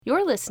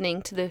You're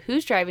listening to the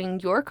Who's Driving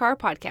Your Car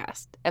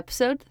podcast,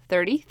 episode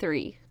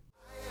 33.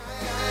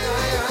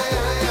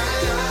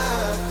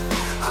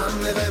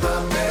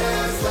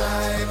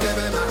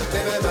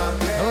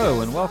 Hello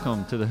and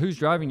welcome to the Who's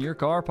Driving Your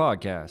Car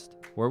podcast,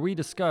 where we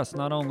discuss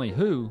not only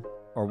who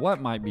or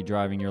what might be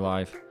driving your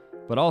life,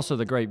 but also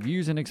the great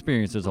views and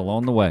experiences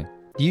along the way.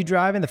 Do you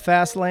drive in the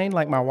fast lane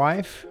like my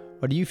wife,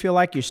 or do you feel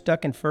like you're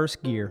stuck in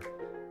first gear?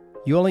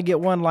 You only get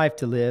one life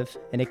to live,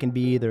 and it can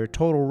be either a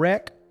total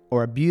wreck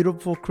or a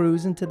beautiful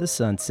cruise into the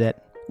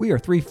sunset. We are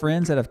three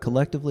friends that have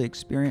collectively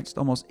experienced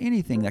almost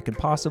anything that could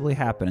possibly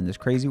happen in this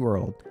crazy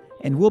world.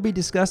 And we'll be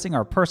discussing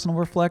our personal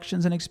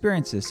reflections and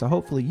experiences, so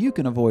hopefully you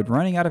can avoid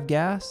running out of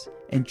gas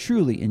and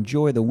truly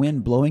enjoy the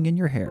wind blowing in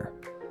your hair.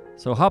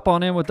 So hop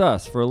on in with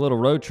us for a little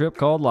road trip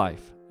called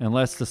life, and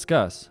let's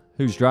discuss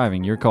who's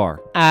driving your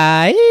car.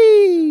 Aye.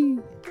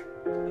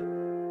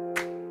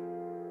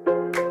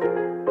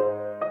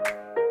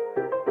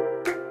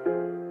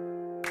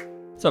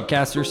 What's up,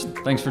 casters?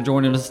 Thanks for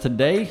joining us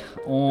today.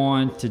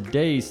 On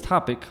today's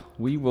topic,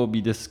 we will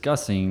be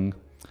discussing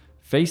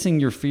facing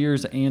your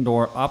fears and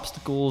or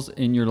obstacles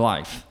in your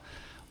life,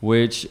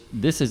 which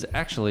this is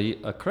actually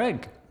a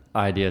Craig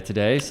idea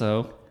today,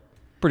 so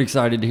pretty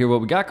excited to hear what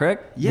we got, Craig.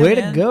 Yeah, Way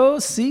man. to go,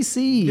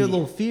 CC. Get a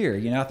little fear.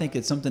 I think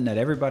it's something that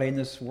everybody in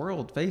this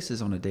world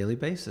faces on a daily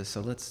basis. So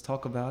let's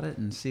talk about it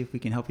and see if we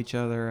can help each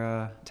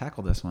other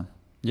tackle this one.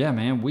 Yeah,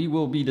 man, we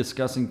will be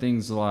discussing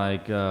things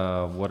like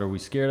what are we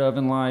scared of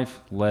in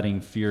life,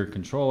 letting fear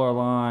control our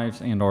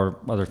lives, and or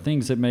other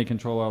things that may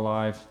control our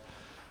life.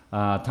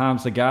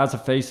 Times the guys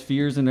have faced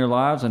fears in their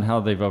lives and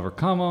how they've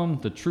overcome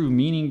them, the true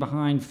meaning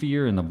behind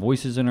fear and the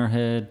voices in our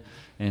head.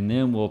 And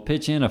then we'll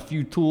pitch in a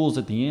few tools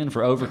at the end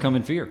for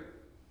overcoming fear.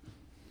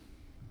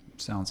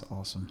 Sounds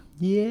awesome.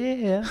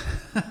 Yeah.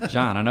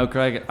 John, I know,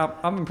 Craig,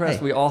 I'm impressed.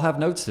 Hey. We all have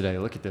notes today.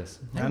 Look at this.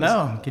 I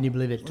know. Can you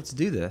believe it? Let's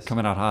do this.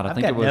 Coming out hot. I I've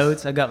think got it was.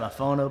 notes. I got my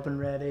phone open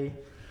ready.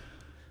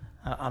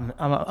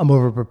 I'm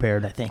over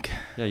prepared, I think.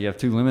 Yeah, you have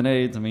 2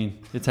 lemonades. I mean,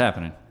 it's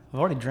happening. I've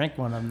already drank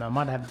one of them. I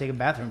might have to take a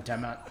bathroom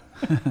timeout.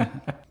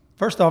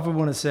 First off, we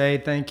want to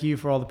say thank you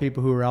for all the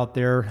people who are out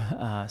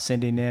there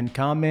sending in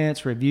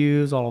comments,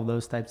 reviews, all of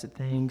those types of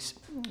things.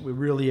 We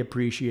really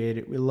appreciate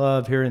it. We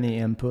love hearing the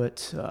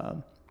input,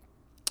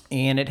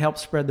 and it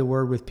helps spread the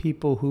word with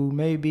people who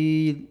may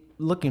be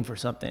looking for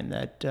something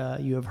that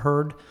you have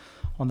heard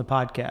on the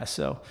podcast.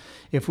 So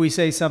if we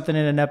say something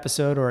in an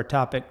episode or a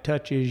topic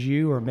touches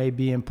you or may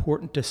be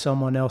important to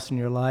someone else in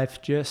your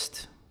life,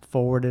 just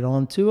forward it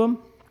on to them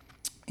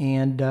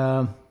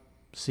and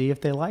see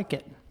if they like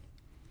it.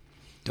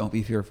 Don't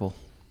be fearful.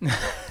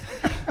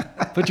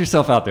 Put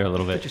yourself out there a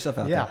little bit. Put yourself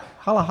out Yeah. there.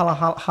 Holla, holla,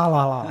 holla, holla,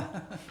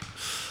 holla.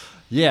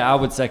 Yeah, I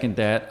would second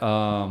that.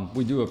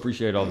 We do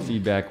appreciate all the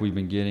feedback we've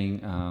been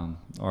getting.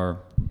 Our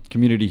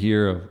community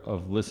here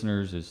of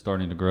listeners is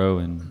starting to grow,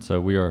 and so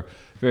we are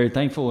very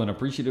thankful and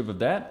appreciative of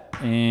that.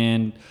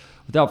 And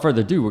without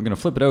further ado, we're going to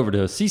flip it over to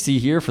CC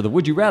here for the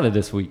Would You Rather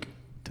this week.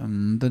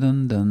 Dun,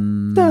 dun,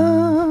 dun,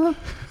 dun.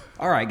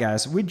 All right,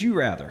 guys. Would you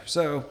rather?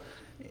 So,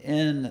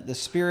 in the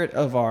spirit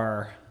of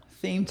our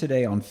theme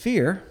today on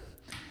fear,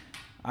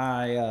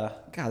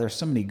 there's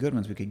so many good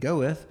ones we could go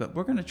with, but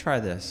we're going to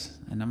try this,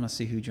 and I'm going to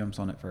see who jumps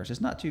on it first.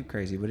 It's not too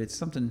crazy, but it's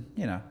something,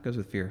 goes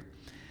with fear.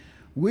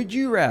 Would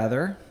you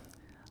rather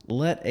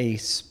let a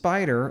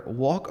spider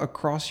walk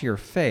across your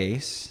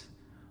face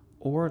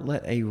or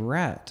let a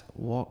rat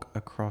walk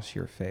across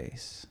your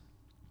face?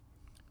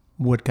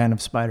 What kind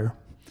of spider?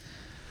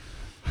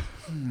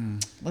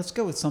 Let's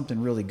go with something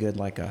really good,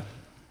 like a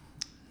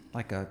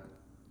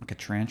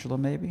tarantula,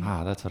 maybe.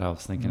 Ah, that's what I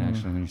was thinking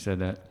actually when you said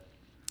that.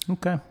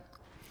 Okay.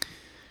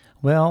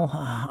 Well,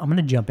 I'm going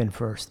to jump in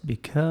first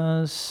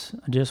because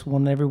I just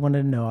want everyone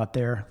to know out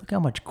there, look how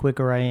much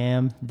quicker I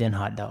am than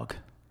Hot Dog.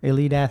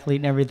 Elite athlete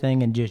and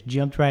everything, and just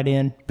jumped right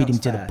in, beat him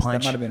to the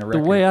punch. That might have been a The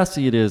record. way I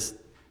see it is,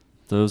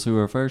 those who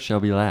are first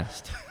shall be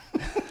last.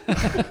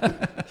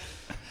 I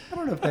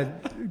don't know if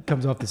that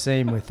comes off the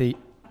same with the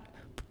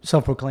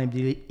self-proclaimed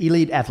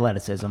elite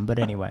athleticism, but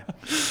anyway.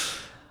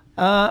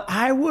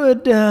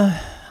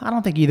 I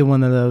don't think either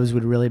one of those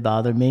would really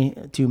bother me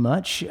too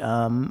much.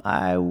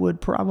 I would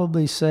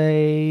probably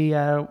say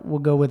we'll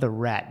go with a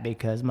rat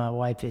because my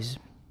wife is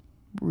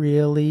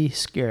really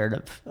scared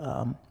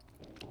of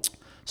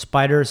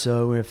spiders.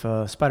 So if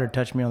a spider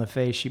touched me on the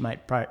face, she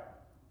might probably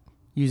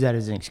use that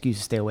as an excuse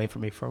to stay away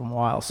from me for a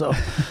while. So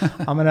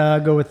I'm going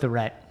to go with the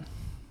rat.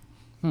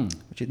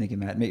 What you thinking,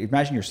 Matt?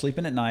 Imagine you're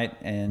sleeping at night,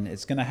 and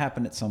it's going to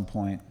happen at some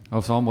point.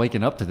 Oh, so I'm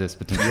waking up to this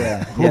potentially.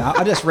 Yeah.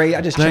 I just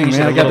Dang, changed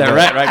man, it. I a got little that bit.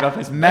 rat right off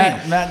his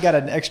Matt got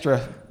an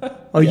extra.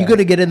 Oh, you're going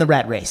to get in the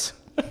rat race.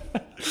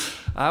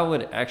 I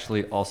would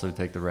actually also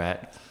take the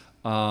rat.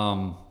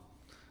 I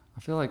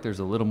feel like there's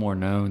a little more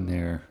known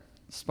there.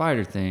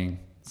 Spider thing,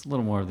 it's a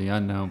little more of the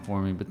unknown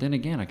for me. But then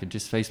again, I could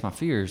just face my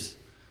fears,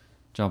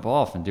 jump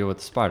off, and deal with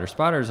the spider.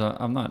 Spiders,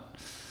 I'm not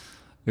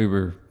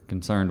uber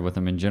concerned with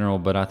them in general,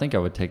 but I think I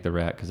would take the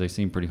rat because they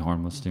seem pretty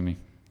harmless to me.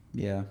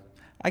 Yeah.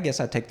 I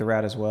guess I'd take the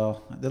rat as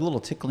well. The little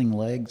tickling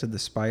legs of the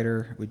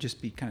spider would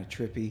just be kind of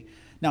trippy.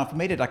 Now, if we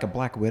made it like a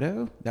black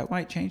widow, that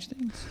might change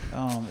things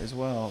as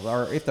well.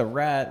 Or if the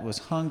rat was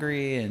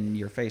hungry and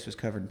your face was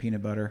covered in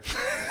peanut butter.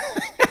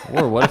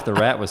 Or what if the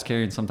rat was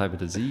carrying some type of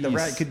disease? The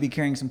rat could be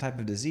carrying some type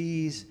of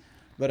disease.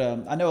 But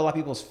I know a lot of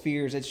people's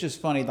fears. It's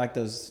just funny, like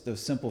those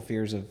simple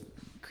fears of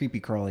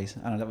creepy crawlies.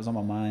 I don't know, that was on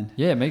my mind.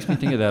 Yeah, it makes me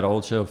think of that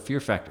old show, Fear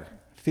Factor.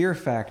 Fear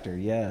Factor,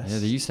 yes. Yeah,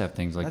 they used to have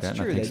things like That's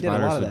that. true. And I think They did a lot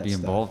spiders of would that be stuff.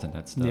 involved in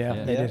that stuff.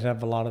 Yeah, they Yeah. did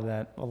have a lot of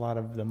that. A lot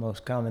of the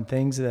most common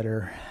things that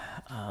are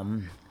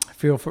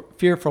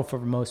fearful for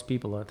most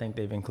people. I think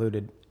they've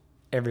included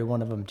every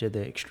one of them to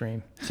the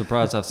extreme.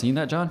 Surprised I've seen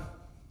that, John?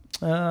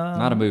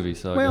 Not a movie,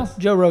 so I Well, guess.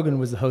 Joe Rogan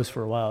was the host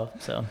for a while,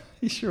 so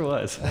He sure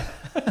was.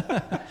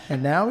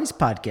 and now he's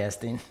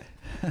podcasting.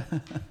 That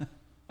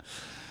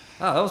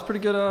was pretty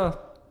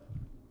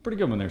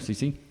good one there,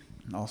 CC.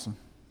 Awesome.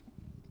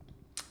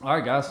 All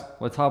right, guys,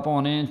 let's hop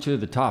on into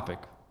the topic.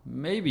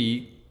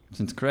 Maybe,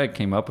 since Craig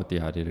came up with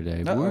the idea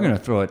today, Uh-oh. we're going to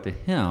throw it to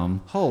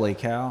him Holy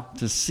cow.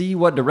 to see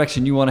what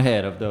direction you want to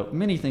head of the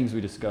many things we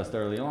discussed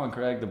early on,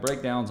 Craig, the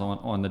breakdowns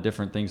on the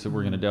different things that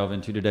we're going to delve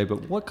into today.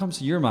 But what comes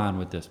to your mind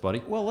with this,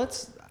 buddy? Well,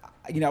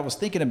 I was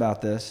thinking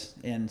about this,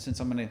 and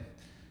since I'm in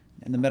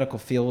the medical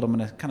field, I'm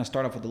going to kind of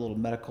start off with a little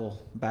medical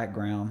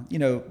background.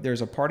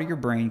 There's a part of your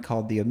brain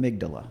called the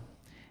amygdala,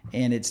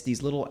 and it's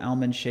these little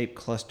almond-shaped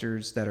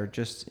clusters that are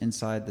just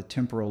inside the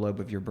temporal lobe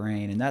of your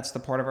brain, and that's the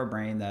part of our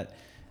brain that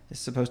is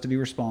supposed to be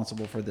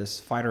responsible for this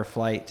fight or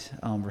flight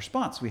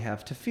response we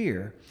have to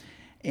fear.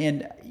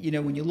 And,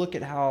 when you look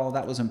at how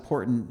that was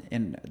important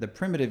in the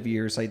primitive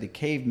years, like the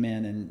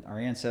cavemen and our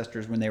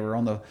ancestors, when they were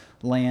on the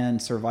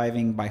land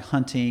surviving by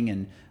hunting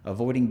and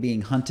avoiding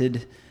being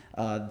hunted,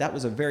 that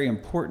was a very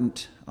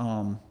important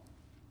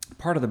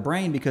part of the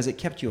brain because it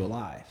kept you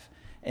alive.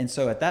 And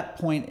so at that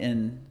point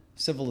in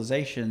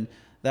civilization,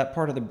 that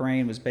part of the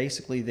brain was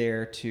basically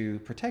there to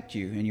protect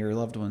you and your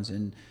loved ones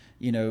and,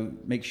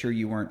 make sure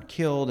you weren't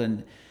killed.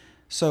 And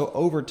so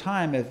over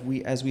time,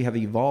 as we have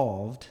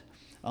evolved,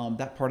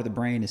 that part of the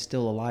brain is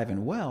still alive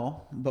and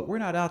well, but we're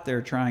not out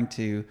there trying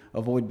to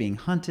avoid being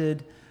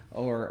hunted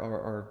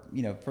or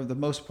for the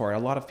most part, a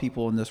lot of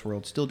people in this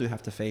world still do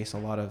have to face a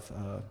lot of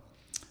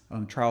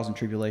trials and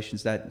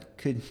tribulations that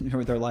could,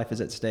 where their life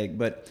is at stake.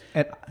 But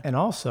And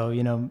also,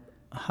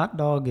 Hot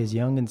Dog is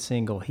young and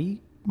single.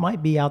 He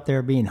might be out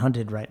there being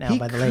hunted right now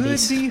by the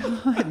ladies. He could be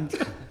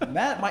hunted.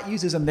 Matt might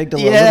use his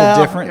amygdala Yeah, a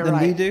little different you're than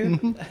we right.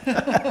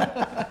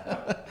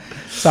 do.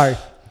 Sorry.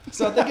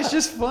 So I think it's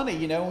just funny,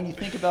 when you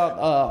think about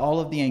all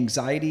of the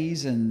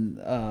anxieties and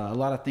a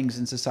lot of things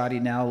in society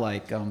now,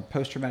 like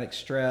post-traumatic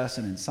stress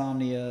and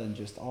insomnia and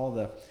just all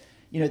the,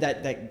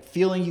 that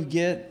feeling you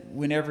get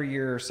whenever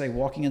you're, say,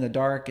 walking in the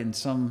dark in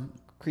some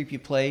creepy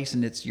place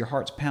and it's your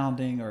heart's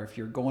pounding, or if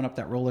you're going up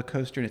that roller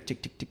coaster and it's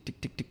tick, tick, tick, tick,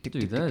 tick, tick, tick.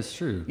 Dude, tick, that tick. is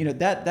true.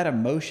 That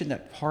emotion,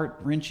 that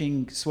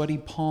heart-wrenching, sweaty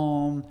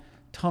palm,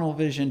 tunnel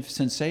vision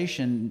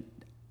sensation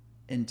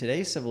in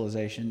today's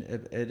civilization,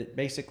 it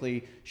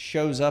basically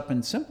shows up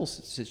in simple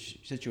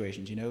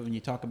situations. When you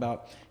talk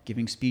about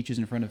giving speeches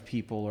in front of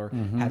people or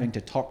having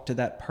to talk to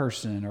that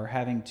person or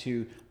having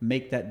to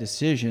make that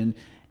decision,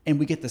 and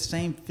we get the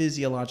same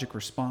physiologic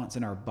response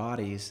in our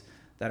bodies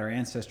that our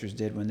ancestors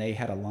did when they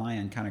had a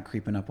lion kind of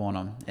creeping up on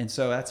them. And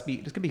so it's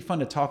going to be fun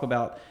to talk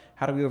about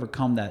how do we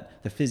overcome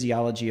the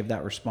physiology of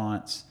that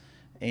response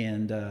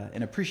and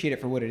appreciate it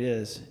for what it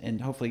is,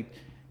 and hopefully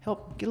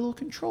help get a little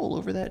control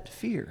over that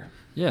fear.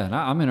 Yeah, and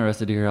I'm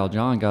interested to hear how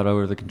John got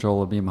over the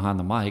control of being behind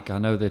the mic. I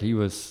know that he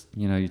was,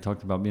 you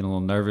talked about being a little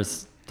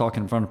nervous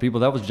talking in front of people.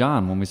 That was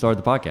John when we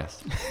started the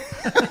podcast.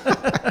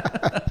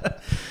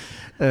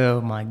 Oh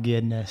my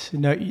goodness!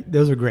 No,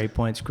 those are great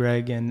points,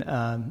 Greg. And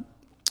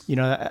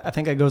I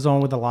think that goes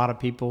on with a lot of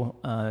people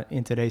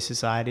in today's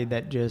society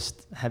that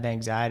just have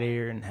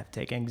anxiety and have to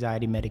take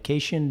anxiety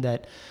medication.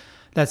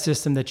 That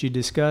system that you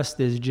discussed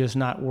is just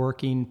not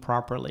working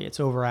properly. It's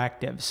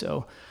overactive.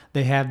 So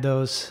they have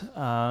those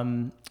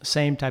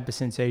same type of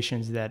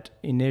sensations that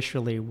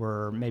initially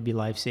were maybe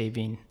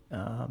life-saving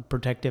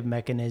protective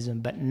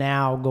mechanism, but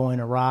now going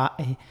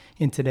awry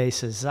in today's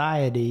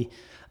society,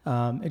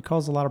 it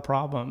causes a lot of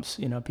problems.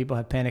 People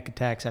have panic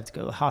attacks, have to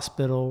go to the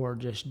hospital, or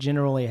just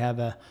generally have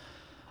a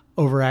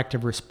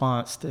overactive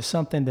response to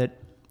something that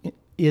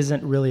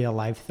isn't really a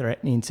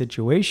life-threatening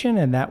situation,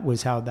 and that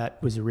was how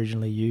that was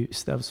originally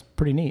used. That was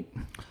pretty neat.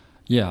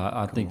 Yeah,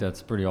 I think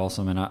that's pretty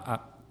awesome, and I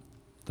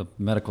the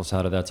medical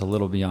side of that's a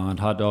little beyond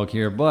Hot Dog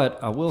here,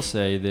 but I will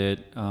say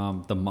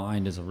that the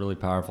mind is a really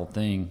powerful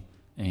thing,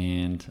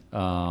 and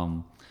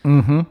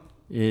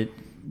it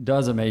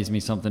does amaze me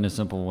something as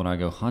simple when I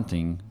go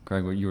hunting.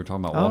 Craig, what you were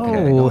talking about walking.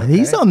 Oh,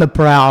 he's on the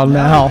prowl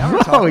now.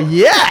 Oh,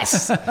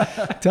 yes.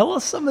 Tell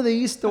us some of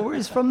these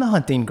stories from the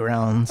hunting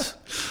grounds.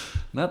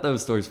 Not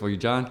those stories for you,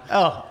 John.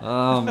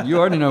 Oh. You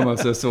already know most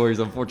of those stories,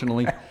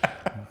 unfortunately.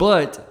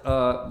 But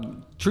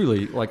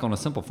truly, like on a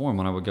simple form,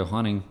 when I would go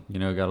hunting,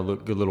 got a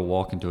good little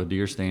walk into a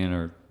deer stand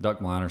or duck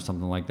blind or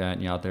something like that,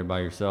 and you're out there by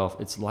yourself,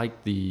 it's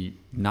like the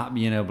not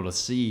being able to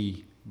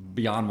see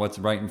beyond what's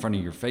right in front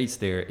of your face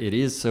there, it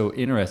is so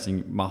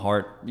interesting. My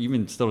heart,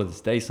 even still to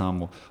this day, some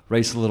will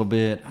race a little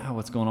bit. Oh,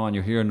 what's going on?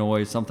 You hear a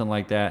noise, something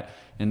like that.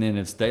 And then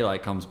as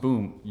daylight comes,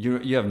 boom,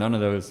 you have none of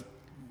those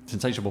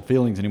sensational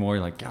feelings anymore.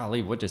 You're like,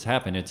 golly, what just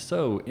happened? It's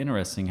so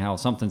interesting how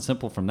something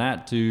simple from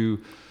that to,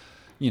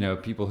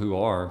 people who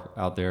are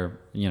out there,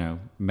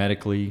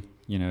 medically,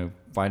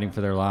 fighting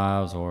for their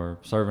lives or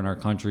serving our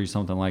country,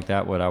 something like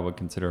that, what I would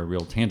consider a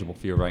real tangible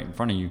fear right in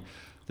front of you.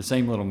 The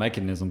same little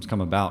mechanisms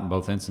come about in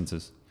both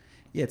instances.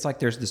 Yeah, it's like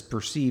there's this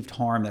perceived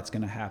harm that's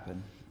going to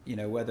happen,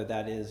 whether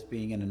that is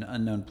being in an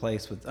unknown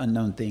place with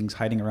unknown things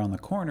hiding around the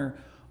corner,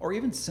 or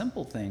even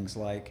simple things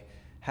like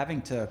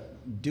having to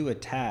do a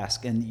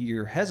task and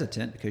you're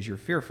hesitant because you're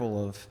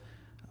fearful of,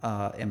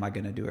 am I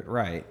going to do it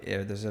right?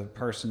 There's a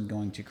person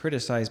going to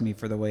criticize me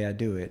for the way I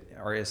do it,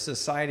 or is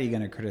society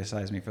going to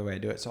criticize me for the way I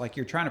do it? So like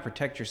you're trying to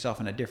protect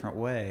yourself in a different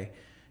way.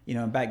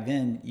 And back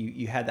then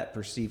you had that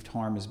perceived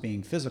harm as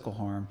being physical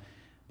harm,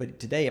 but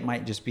today it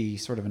might just be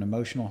sort of an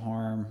emotional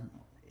harm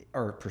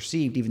or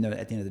perceived, even though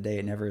at the end of the day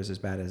it never is as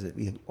bad as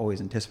we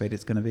always anticipate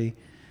it's going to be.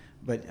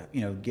 But,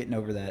 getting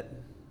over that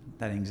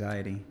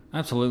anxiety.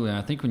 Absolutely. And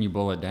I think when you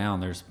boil it down,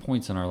 there's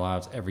points in our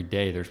lives every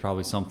day. There's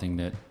probably something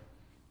that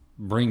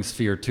brings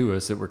fear to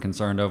us that we're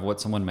concerned of, what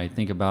someone may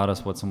think about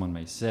us, what someone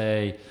may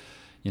say.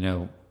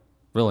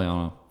 Really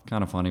on a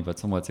kind of funny but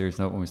somewhat serious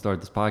note, when we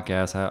started this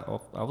podcast,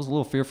 I was a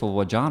little fearful of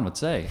what John would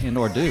say and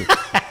or do.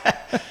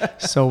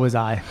 So was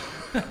I.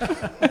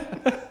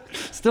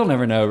 Still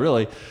never know,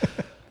 really.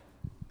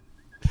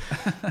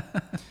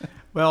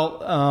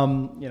 Well,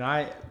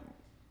 I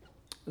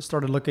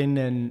started looking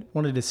and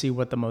wanted to see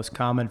what the most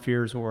common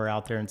fears were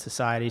out there in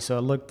society. So I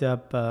looked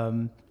up,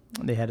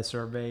 they had a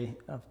survey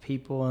of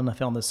people, and I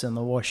found this in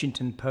the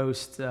Washington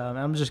Post.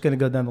 I'm just going to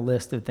go down the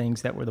list of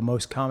things that were the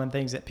most common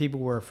things that people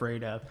were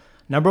afraid of.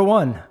 Number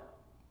one,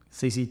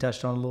 CC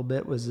touched on a little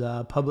bit, was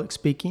public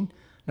speaking.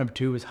 Number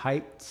two was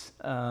heights.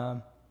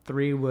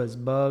 Three was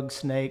bugs,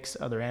 snakes,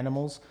 other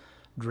animals.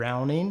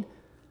 Drowning.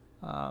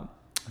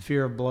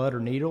 Fear of blood or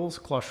needles.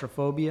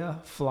 Claustrophobia.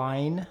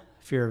 Flying.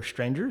 Fear of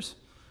strangers.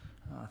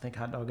 I think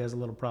Hot Dog has a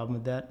little problem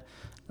with that.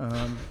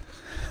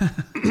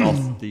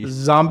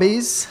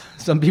 Zombies.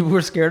 Some people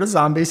were scared of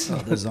zombies. Oh,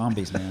 the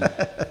zombies, man.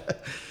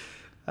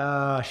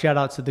 Shout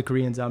out to the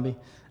Korean zombie.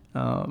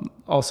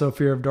 Also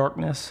fear of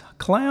darkness.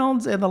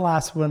 Clowns. And the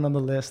last one on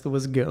the list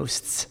was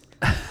ghosts.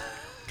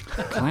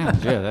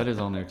 Clowns, yeah, that is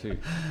on there too.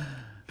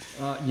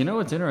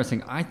 What's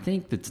interesting? I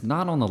think that's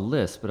not on the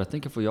list, but I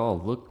think if we all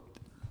look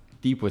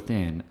deep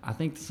within, I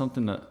think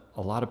something that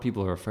a lot of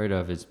people are afraid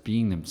of is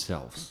being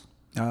themselves.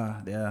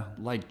 Yeah.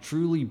 Like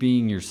truly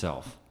being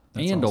yourself.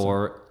 That's and awesome.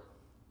 Or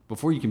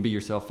before you can be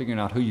yourself, figuring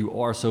out who you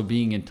are. So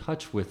being in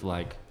touch with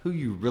like who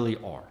you really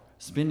are.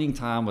 Spending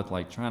time with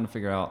like trying to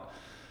figure out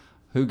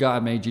who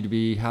God made you to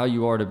be, how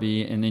you are to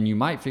be. And then you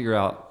might figure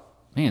out,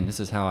 man, this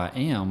is how I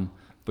am.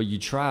 But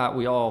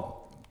we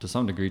all, to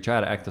some degree, try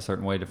to act a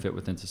certain way to fit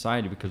within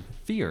society because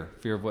fear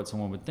of what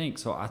someone would think.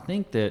 So I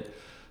think that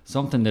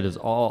something that is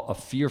all a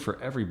fear for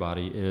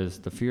everybody is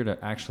the fear to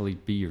actually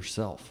be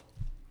yourself.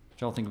 What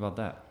y'all think about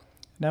that?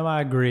 No,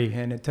 I agree,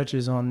 and it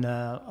touches on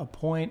a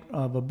point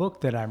of a book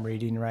that I'm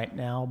reading right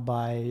now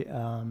by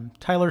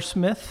Tyler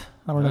Smith.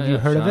 I don't know if you've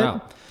heard of it.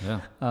 Out.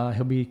 Yeah.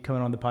 He'll be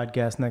coming on the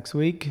podcast next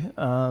week,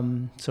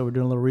 so we're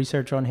doing a little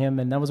research on him,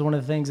 and that was one of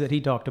the things that he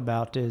talked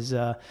about is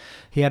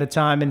he had a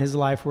time in his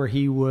life where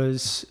he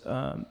was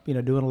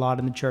doing a lot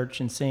in the church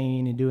and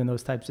singing and doing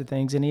those types of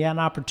things, and he had an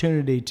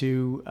opportunity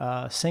to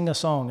sing a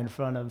song in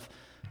front of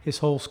his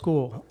whole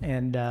school,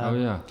 and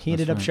he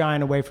ended up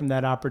shying away from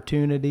that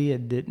opportunity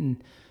and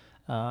didn't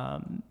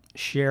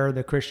share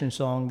the Christian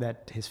song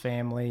that his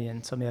family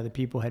and some of the other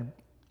people had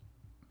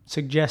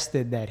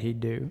suggested that he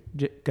do,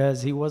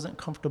 because he wasn't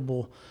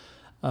comfortable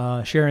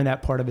sharing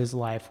that part of his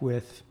life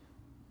with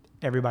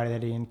everybody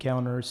that he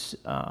encounters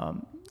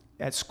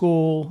at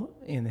school,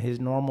 in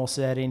his normal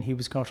setting. He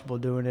was comfortable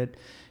doing it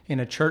in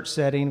a church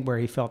setting where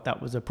he felt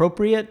that was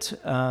appropriate.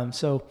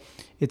 So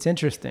it's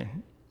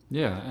interesting.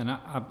 Yeah, and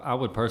I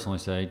would personally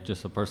say,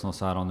 just a personal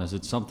side on this,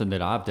 it's something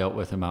that I've dealt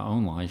with in my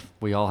own life.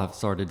 We all have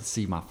started to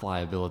see my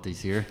fly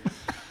abilities here.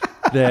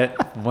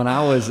 That when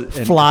I was...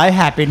 Fly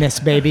happiness,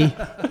 baby.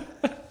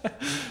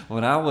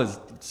 When I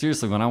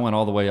went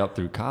all the way up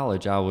through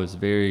college, I was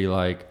very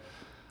I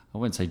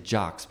wouldn't say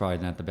jock's probably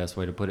not the best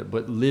way to put it,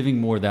 but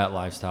living more that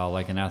lifestyle,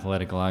 like an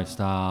athletic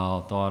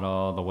lifestyle,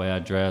 thought the way I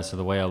dressed or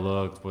the way I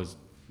looked was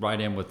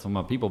right in with some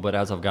of my people. But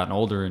as I've gotten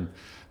older and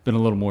been a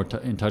little more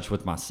in touch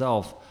with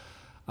myself,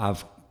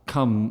 I've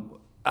come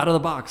out of the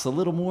box a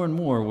little more and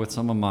more with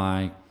some of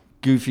my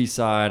goofy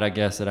side, I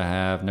guess, that I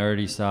have,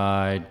 nerdy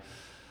side,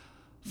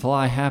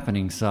 fly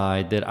happening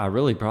side that I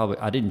really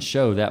I didn't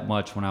show that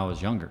much when I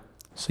was younger.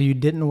 So you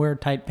didn't wear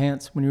tight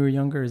pants when you were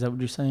younger? Is that what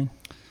you're saying?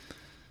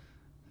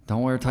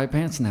 Don't wear tight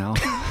pants now.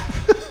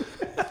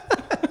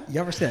 You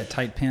ever see that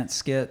tight pants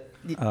skit?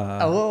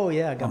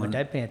 I got my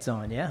tight pants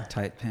on, yeah.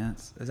 Tight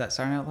pants. Is that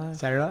Saturday Night Live?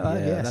 Saturday Night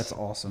Live, yeah, yes. That's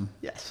awesome.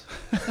 Yes.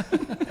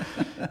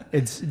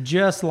 It's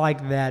just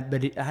like that,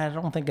 but I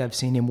don't think I've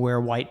seen him wear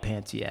white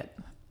pants yet.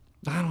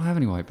 I don't have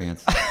any white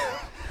pants.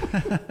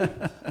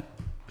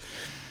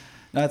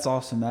 That's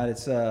awesome, Matt.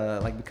 It's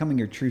like becoming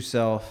your true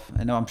self.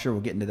 I know I'm sure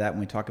we'll get into that when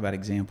we talk about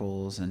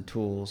examples and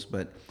tools,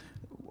 but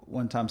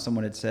one time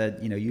someone had said,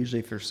 usually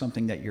if there's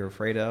something that you're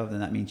afraid of,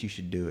 then that means you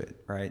should do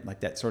it, right?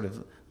 Like that sort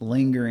of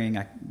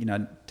lingering,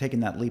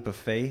 taking that leap of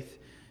faith,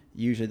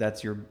 usually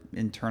that's your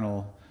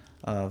internal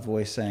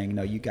voice saying,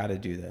 no, you got to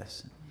do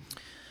this.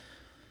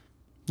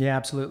 Yeah,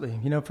 absolutely.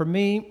 For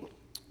me,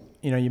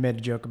 you made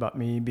a joke about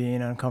me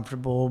being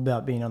uncomfortable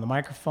about being on the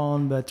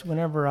microphone, but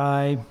whenever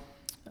I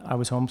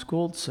was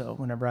homeschooled, so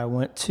whenever I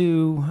went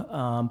to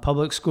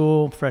public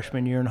school,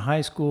 freshman year in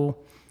high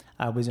school,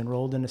 I was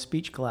enrolled in a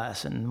speech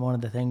class, and one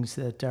of the things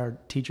that our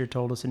teacher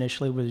told us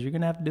initially was, you're going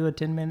to have to do a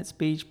 10-minute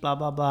speech, blah,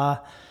 blah, blah.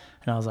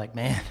 And I was like,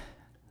 man,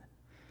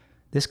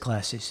 this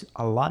class is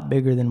a lot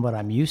bigger than what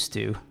I'm used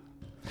to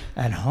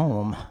at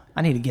home.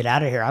 I need to get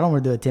out of here. I don't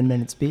want to do a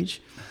 10-minute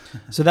speech.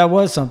 So that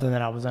was something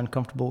that I was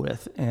uncomfortable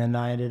with, and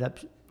I ended up,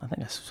 I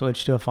think I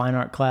switched to a fine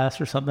art class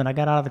or something. I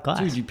got out of the class.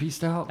 Dude, you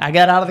pieced out? I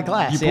got out of the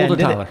class. You pulled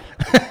a Tyler.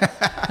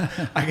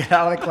 I got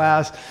out of the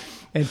class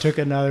and took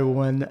another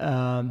one.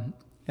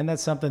 And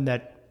that's something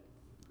that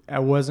I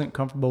wasn't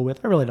comfortable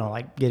with. I really don't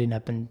like getting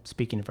up and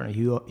speaking in front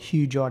of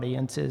huge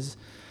audiences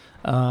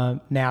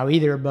now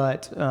either,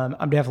 but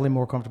I'm definitely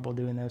more comfortable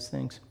doing those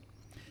things.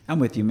 I'm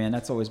with you, man.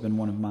 That's always been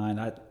one of mine.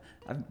 I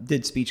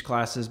did speech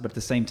classes, but at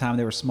the same time,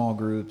 they were small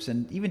groups.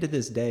 And even to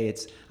this day,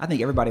 I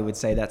think everybody would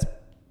say that's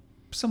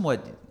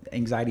somewhat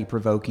anxiety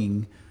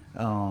provoking,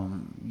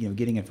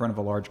 getting in front of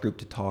a large group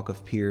to talk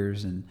of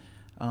peers. And,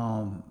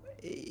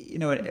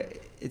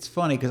 it's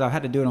funny because I've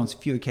had to do it on a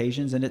few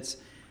occasions, and it's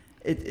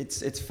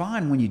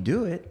fine when you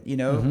do it,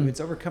 mm-hmm. It's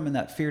overcoming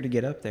that fear to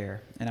get up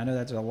there. And I know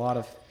there's a lot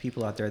of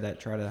people out there that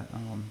try to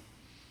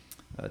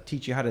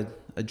teach you how to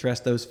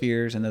address those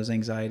fears and those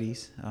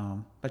anxieties.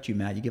 But you,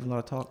 Matt, you give a lot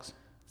of talks?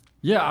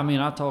 Yeah,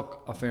 I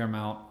talk a fair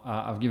amount.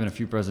 I've given a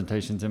few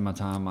presentations in my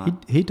time.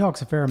 He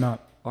talks a fair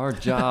amount. Our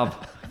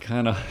job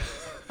kind of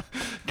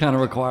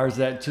requires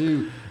that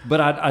too.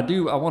 But I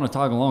want to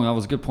tog along. That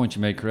was a good point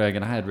you made, Craig.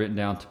 And I had written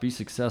down, to be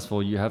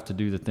successful, you have to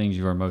do the things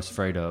you are most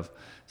afraid of.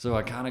 So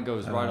it kind of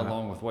goes right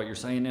along with what you're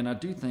saying. And I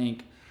do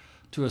think,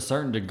 to a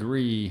certain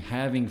degree,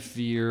 having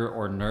fear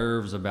or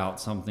nerves about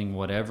something,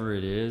 whatever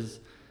it is,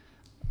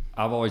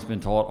 I've always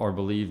been taught or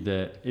believed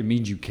that it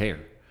means you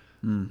care.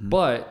 Mm-hmm.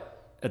 But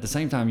at the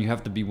same time, you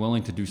have to be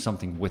willing to do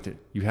something with it.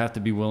 You have to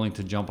be willing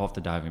to jump off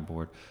the diving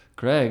board.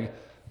 Craig,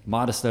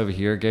 modest over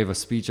here, gave a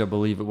speech, I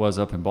believe it was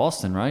up in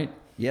Boston, right?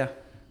 Yeah.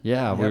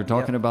 Yeah, we were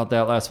talking about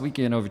that last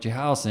weekend over at your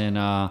house, and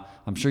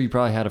I'm sure you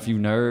probably had a few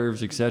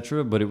nerves,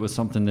 etc. But it was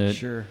something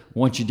that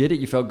once you did it,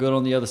 you felt good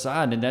on the other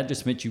side, and that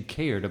just meant you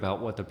cared about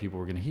what the people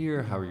were going to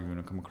hear, how you were going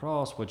to come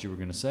across, what you were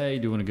going to say,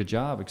 doing a good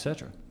job,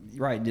 etc.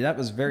 Right. That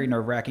was very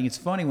nerve-wracking. It's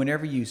funny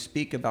whenever you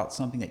speak about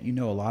something that you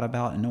know a lot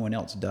about and no one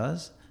else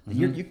does.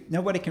 Mm-hmm.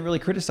 Nobody can really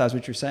criticize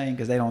what you're saying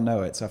because they don't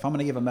know it. So if I'm going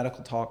to give a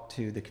medical talk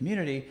to the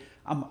community,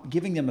 I'm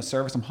giving them a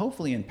service. I'm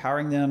hopefully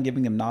empowering them,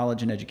 giving them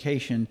knowledge and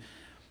education.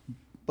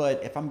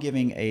 But if I'm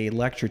giving a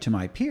lecture to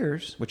my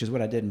peers, which is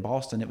what I did in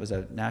Boston, it was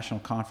a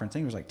national conference. I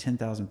think there was like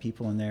 10,000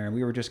 people in there. And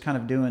we were just kind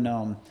of doing,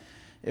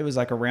 it was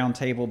like a round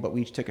table, but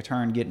we each took a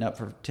turn getting up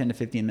for 10 to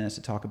 15 minutes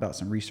to talk about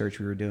some research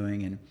we were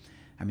doing.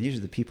 And these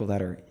are the people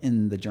that are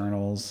in the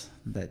journals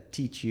that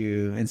teach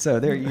you. And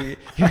so you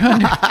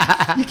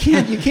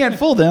can't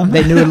fool them.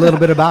 They knew a little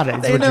bit about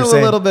it. They knew a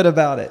little bit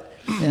about it.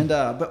 And,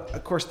 but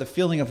of course the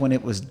feeling of when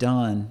it was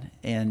done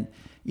and,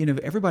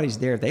 everybody's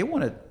there, they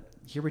want to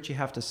hear what you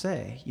have to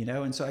say,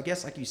 And so I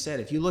guess, like you said,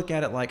 if you look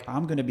at it like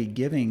I'm going to be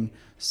giving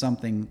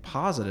something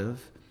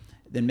positive,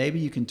 then maybe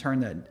you can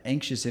turn that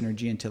anxious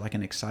energy into like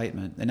an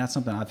excitement. And that's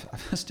something I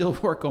still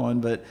work on,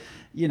 but,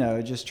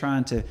 just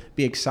trying to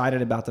be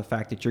excited about the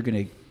fact that you're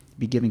going to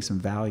be giving some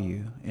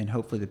value, and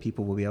hopefully the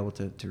people will be able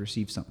to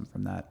receive something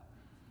from that.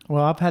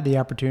 Well, I've had the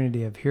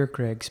opportunity of hear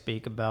Craig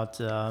speak about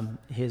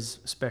his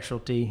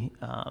specialty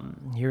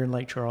here in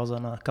Lake Charles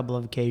on a couple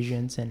of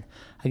occasions, and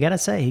I got to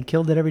say, he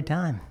killed it every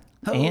time.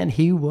 Oh. And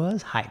he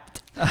was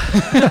hyped.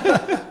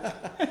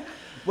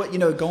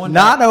 Well, going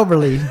not back,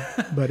 overly,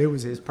 but it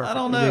was his perfect. I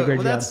don't know.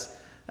 Well,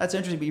 that's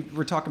interesting.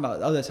 We're talking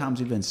about other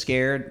times we've been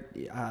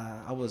scared.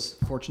 I was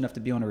fortunate enough to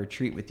be on a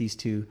retreat with these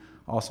two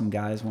awesome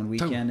guys one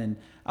weekend, and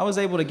I was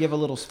able to give a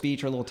little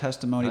speech or a little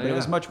testimony, but it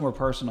was much more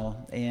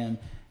personal. And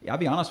I'll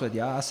be honest with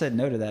you, I said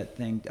no to that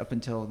thing up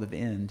until the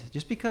end,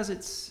 just because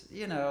it's,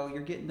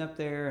 you're getting up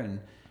there and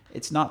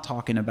it's not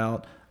talking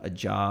about a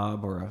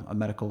job or a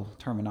medical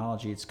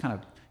terminology. It's kind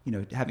of,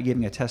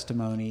 giving a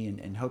testimony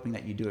and hoping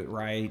that you do it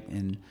right.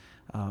 And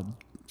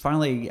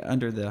finally,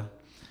 under the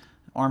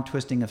arm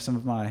twisting of some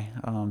of my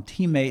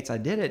teammates, I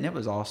did it, and it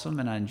was awesome,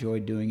 and I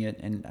enjoyed doing it,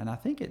 and I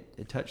think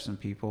it touched some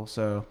people.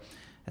 So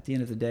at the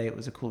end of the day, it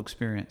was a cool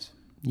experience.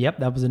 Yep,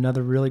 that was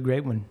another really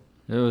great one.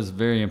 It was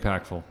very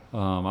impactful.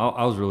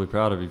 I was really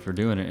proud of you for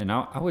doing it. And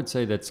I would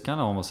say that's kind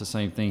of almost the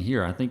same thing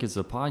here. I think it's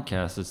a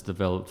podcast that's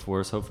developed for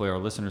us. Hopefully our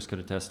listeners could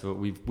attest to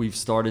it. We've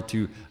started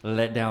to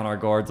let down our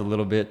guards a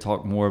little bit,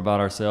 talk more about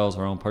ourselves,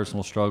 our own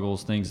personal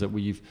struggles, things that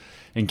we've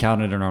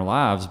encountered in our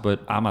lives. But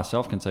I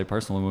myself can say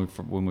personally,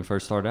 when we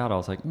first started out, I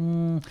was like,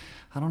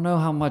 I don't know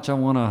how much I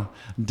want to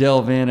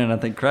delve in. And I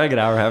think Craig and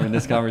I were having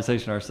this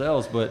conversation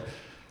ourselves. But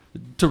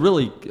to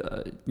really,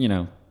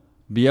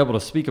 be able to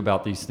speak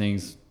about these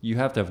things, you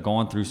have to have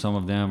gone through some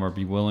of them or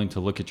be willing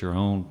to look at your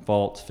own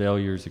faults,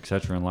 failures,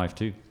 etc. in life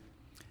too.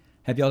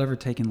 Have y'all ever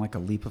taken like a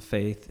leap of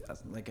faith,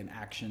 like an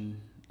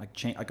action,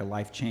 like a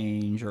life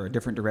change or a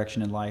different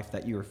direction in life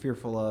that you were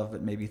fearful of,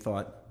 but maybe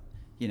thought,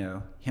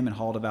 him and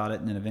hawed about it,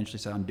 and then eventually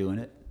said, I'm doing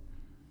it?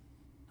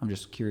 I'm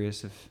just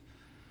curious if...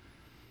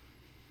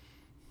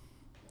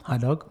 Hi,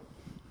 Doug.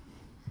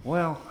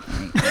 Well,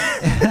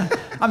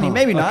 I mean,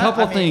 maybe not. A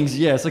couple things,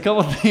 yes. A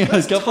couple things.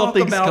 Let's talk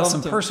about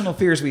some personal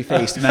fears we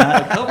faced,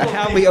 Matt.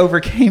 How we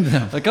overcame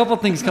them. A couple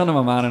things come to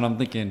my mind, and I'm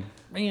thinking,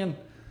 man,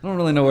 I don't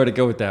really know where to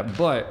go with that.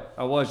 But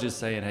I was just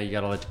saying, hey, you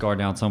got to let your guard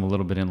down a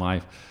little bit in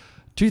life.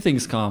 Two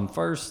things come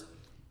first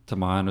to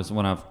mind was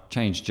when I've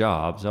changed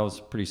jobs. That was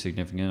pretty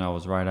significant. I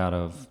was right out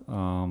of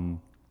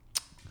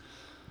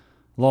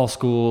law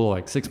school,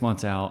 like 6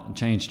 months out, and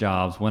changed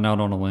jobs. Went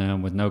out on a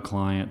limb with no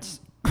clients.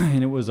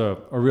 And it was a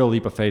real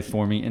leap of faith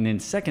for me. And then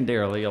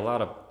secondarily, a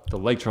lot of the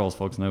Lake Charles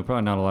folks know,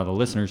 probably not a lot of the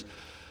listeners,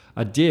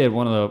 I did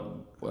one of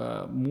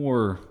the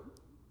more,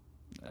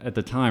 at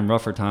the time,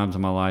 rougher times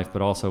in my life,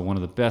 but also one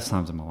of the best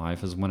times in my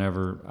life is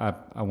whenever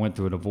I went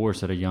through a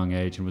divorce at a young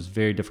age, and it was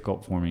very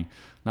difficult for me.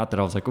 Not that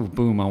I was like, oh,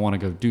 boom, I want to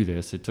go do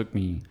this. It took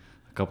me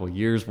a couple of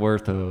years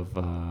worth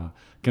of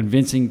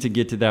convincing to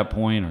get to that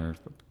point, or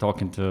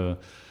talking to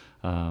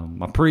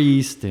my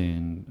priest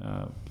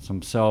and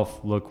some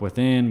self-look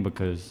within,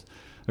 because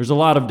there's a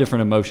lot of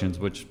different emotions,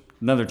 which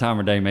another time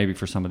or day maybe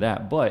for some of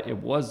that. But it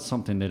was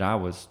something that I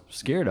was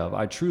scared of.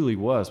 I truly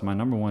was. My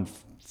number one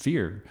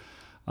fear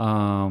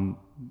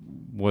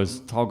was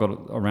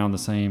toggled around the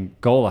same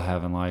goal I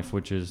have in life,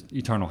 which is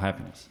eternal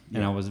happiness. Yeah.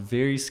 And I was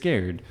very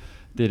scared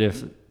that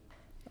if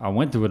I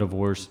went through a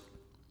divorce,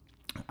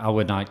 I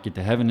would not get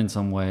to heaven in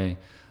some way.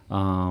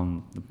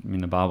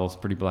 The Bible's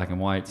pretty black and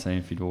white, saying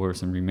if you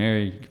divorce and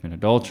remarry, you commit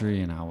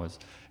adultery. And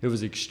it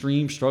was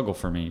extreme struggle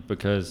for me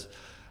because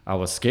I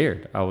was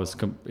scared. I was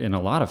in a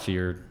lot of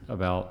fear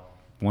about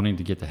wanting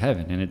to get to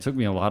heaven. And it took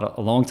me a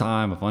long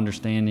time of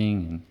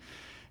understanding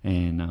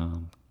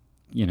and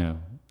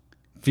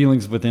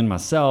feelings within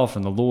myself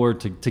and the Lord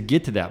to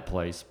get to that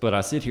place. But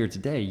I sit here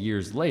today,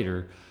 years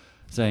later,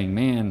 saying,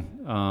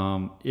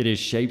 man, it has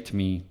shaped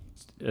me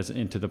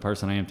into the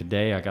person I am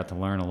today. I got to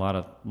learn a lot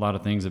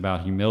of things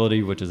about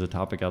humility, which is a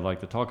topic I'd like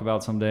to talk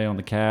about someday on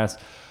the cast.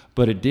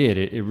 But it did.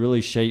 It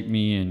really shaped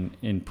me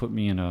and put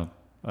me in a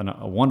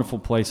wonderful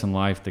place in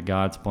life that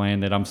God's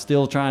planned, that I'm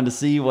still trying to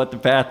see what the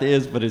path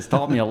is, but it's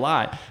taught me a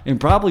lot, and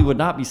probably would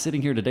not be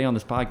sitting here today on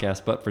this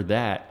podcast but for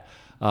that,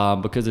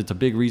 because it's a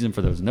big reason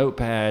for those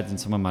notepads and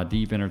some of my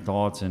deep inner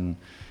thoughts, and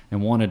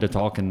wanted to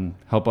talk and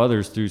help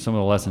others through some of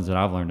the lessons that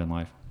I've learned in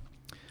life.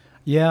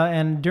 Yeah,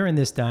 and during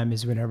this time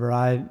is whenever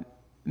I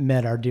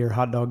met our dear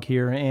Hot Dog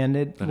here, and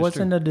it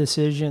wasn't a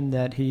decision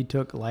that he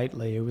took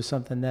lightly. It was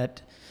something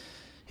that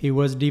he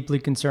was deeply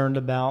concerned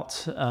about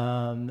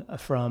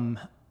from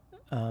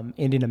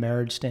ending a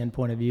marriage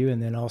standpoint of view,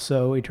 and then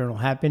also eternal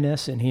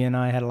happiness. And he and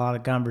I had a lot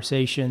of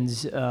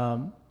conversations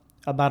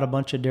about a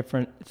bunch of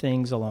different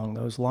things along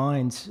those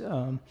lines.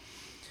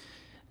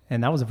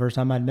 And that was the first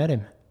time I'd met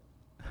him.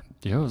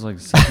 Yeah, it was like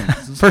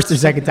first or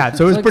second time.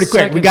 So it was pretty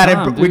quick. We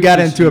got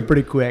into it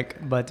pretty quick,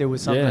 but it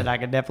was something that I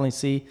could definitely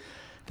see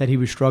that he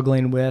was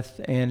struggling with,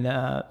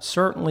 and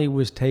certainly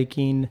was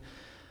taking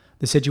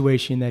the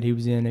situation that he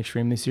was in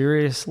extremely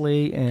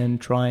seriously and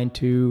trying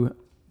to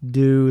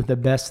do the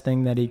best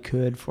thing that he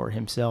could for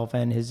himself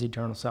and his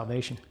eternal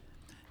salvation.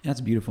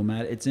 That's beautiful,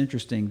 Matt. It's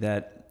interesting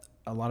that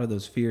a lot of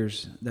those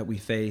fears that we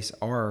face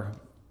are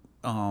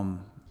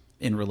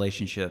in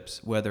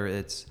relationships, whether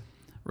it's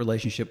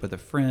relationship with a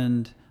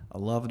friend, a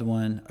loved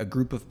one, a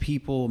group of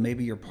people,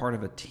 maybe you're part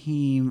of a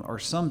team, or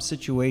some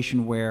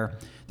situation where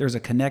there's a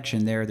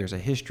connection there, there's a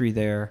history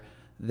there,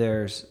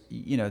 there's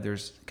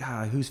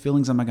God, whose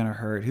feelings am I going to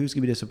hurt? Who's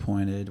going to be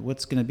disappointed?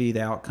 What's going to be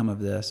the outcome of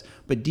this?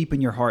 But deep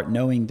in your heart,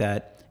 knowing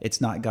that it's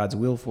not God's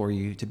will for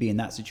you to be in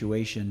that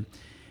situation,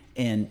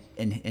 and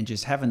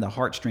just having the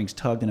heartstrings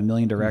tugged in a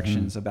million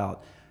directions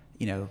about,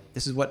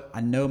 this is what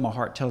I know my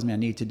heart tells me I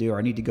need to do, or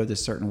I need to go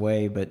this certain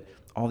way, but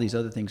all these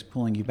other things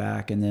pulling you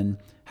back, and then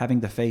having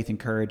the faith and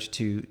courage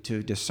to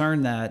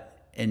discern that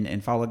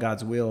and follow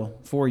God's will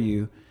for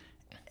you.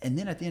 And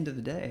then at the end of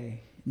the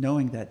day,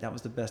 knowing that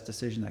was the best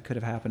decision that could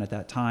have happened at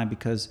that time,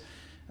 because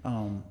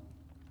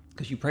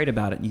you prayed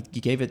about it and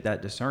you gave it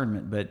that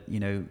discernment, but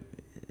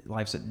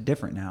life's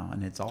different now,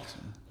 and it's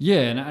awesome.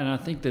 Yeah, and I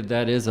think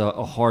that is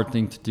a hard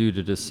thing to do,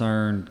 to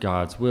discern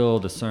God's will,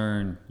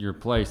 discern your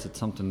place. It's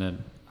something that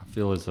I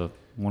feel is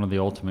one of the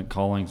ultimate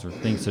callings or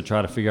things to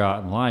try to figure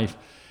out in life.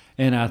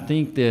 And I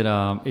think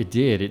that it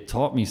did. It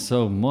taught me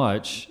so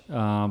much.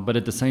 But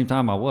at the same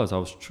time, I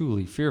was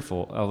truly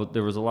fearful.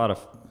 There was a lot of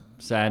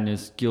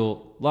sadness,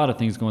 guilt, a lot of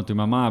things going through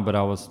my mind. But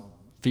I was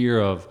fear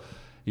of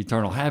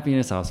eternal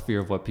happiness. I was fear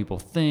of what people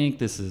think.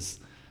 This is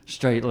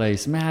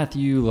straight-laced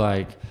Matthew.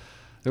 Like,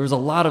 there was a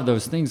lot of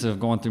those things that have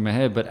gone through my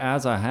head. But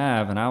as I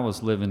have, and I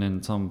was living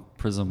in some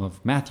prism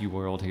of Matthew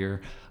world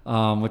here,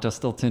 which I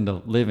still tend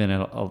to live in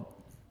a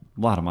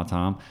lot of my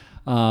time.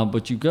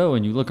 But you go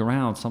and you look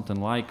around, something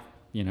like,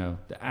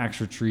 the Acts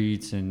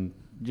retreats, and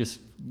just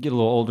get a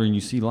little older and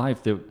you see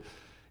life, that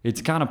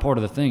it's kind of part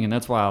of the thing. And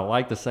that's why I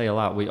like to say a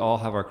lot, we all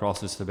have our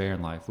crosses to bear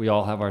in life. We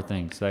all have our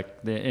things.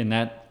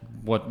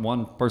 What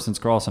one person's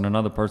cross and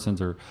another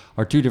person's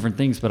are two different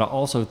things. But I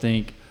also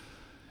think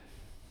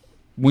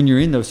when you're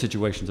in those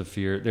situations of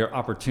fear, they're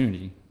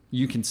opportunity.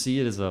 You can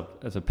see it as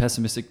a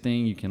pessimistic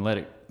thing. You can let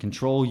it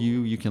control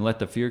you. You can let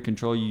the fear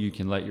control you. You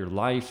can let your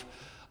life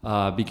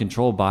be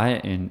controlled by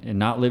it and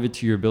not live it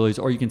to your abilities,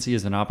 or you can see it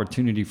as an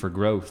opportunity for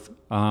growth.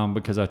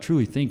 Because I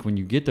truly think when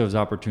you get those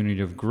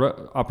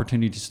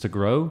opportunities to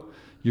grow,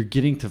 you're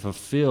getting to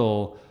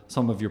fulfill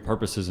some of your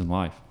purposes in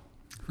life.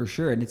 For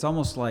sure. And it's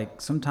almost like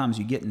sometimes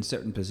you get in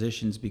certain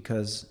positions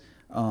because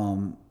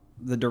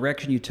the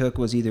direction you took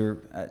was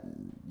either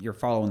you're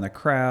following the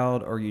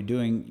crowd, or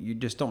you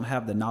just don't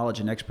have the knowledge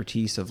and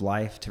expertise of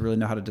life to really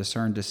know how to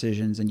discern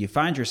decisions. And you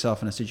find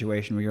yourself in a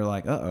situation where you're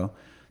like,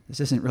 this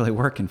isn't really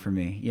working for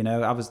me.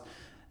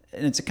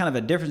 And it's a kind of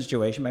a different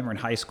situation. Remember in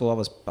high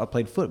school, I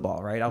played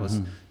football, right? I was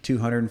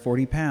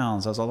 240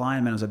 pounds. I was a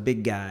lineman. I was a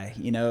big guy,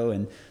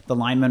 and the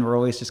linemen were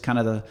always just kind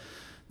of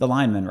the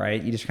linemen, right?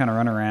 You just kind of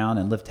run around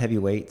and lift heavy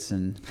weights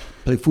and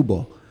play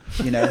football,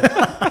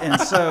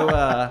 And so,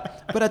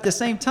 but at the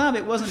same time,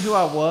 it wasn't who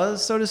I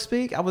was, so to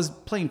speak. I was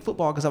playing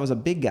football because I was a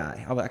big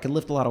guy. I could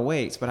lift a lot of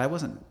weights, but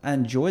I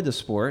enjoyed the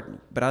sport,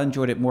 but I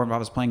enjoyed it more if I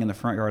was playing in the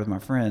front yard with my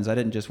friends. I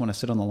didn't just want to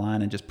sit on the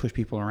line and just push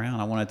people around.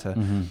 I wanted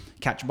to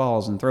catch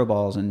balls and throw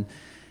balls, and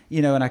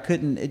and I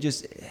couldn't. It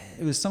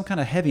was some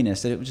kind of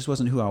heaviness that it just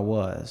wasn't who I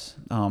was.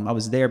 I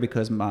was there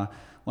because one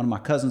of my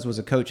cousins was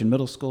a coach in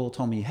middle school,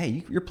 told me,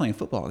 "Hey, you're playing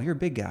football. You're a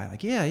big guy."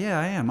 Like, yeah,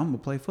 I am. I'm gonna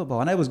play football,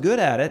 and I was good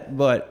at it,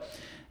 but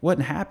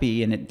wasn't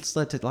happy, and it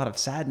led to a lot of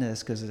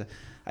sadness because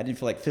I didn't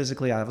feel like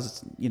physically I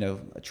was,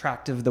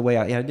 attractive the way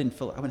I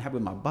wasn't happy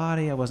with my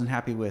body. I wasn't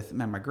happy with,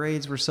 my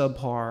grades were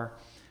subpar.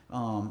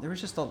 There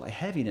was just a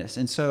heaviness.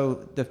 And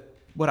so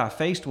what I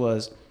faced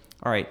was,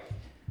 all right,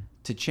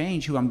 to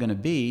change who I'm going to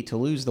be, to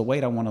lose the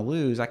weight I want to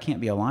lose, I can't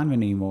be a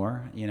lineman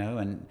anymore, and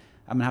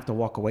I'm going to have to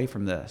walk away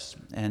from this.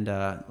 And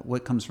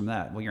what comes from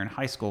that? Well, you're in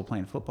high school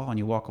playing football and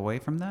you walk away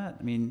from that.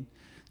 I mean,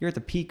 you're at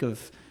the peak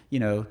of,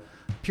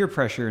 peer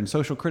pressure and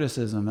social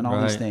criticism and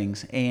all these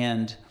things.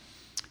 And,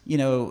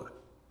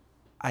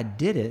 I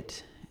did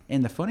it.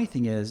 And the funny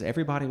thing is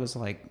everybody was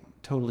like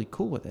totally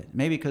cool with it.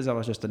 Maybe because I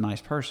was just a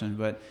nice person,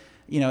 but,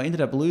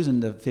 ended up losing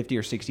the 50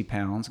 or 60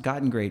 pounds,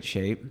 got in great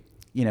shape,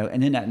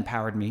 and then that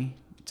empowered me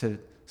to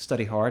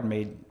study hard,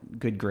 made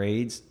good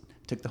grades,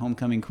 took the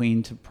homecoming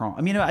queen to prom.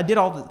 I mean, I did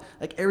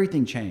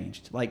everything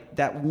changed. Like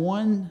that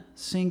one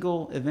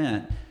single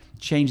event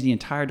changed the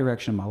entire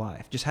direction of my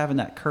life. Just having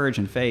that courage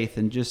and faith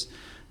and just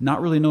not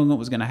really knowing what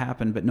was going to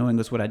happen, but knowing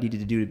that's what I needed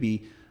to do to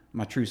be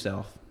my true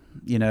self,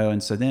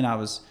 and so then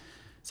it's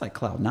like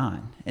cloud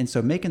nine. And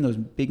so making those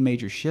big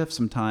major shifts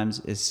sometimes,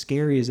 as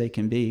scary as they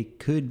can be,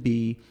 could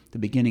be the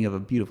beginning of a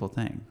beautiful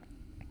thing.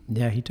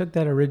 Yeah, he took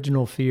that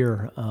original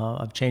fear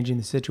of changing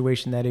the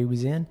situation that he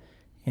was in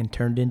and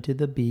turned into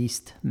the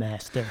beast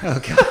master.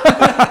 Okay.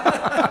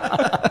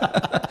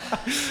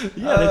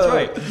 Yeah, that's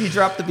right. You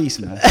dropped the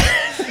beast master.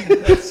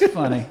 That's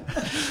funny.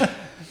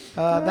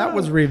 That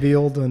was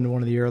revealed in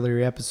one of the earlier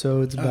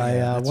episodes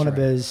by one of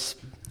his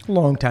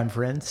longtime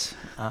friends.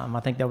 I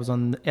think that was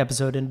on the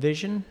episode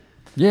Envision.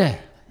 Yeah,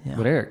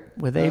 with Eric.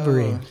 With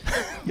Avery.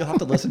 You'll have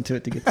to listen to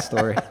it to get the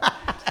story.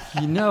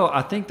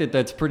 I think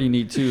that's pretty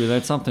neat too.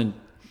 That's something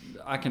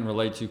I can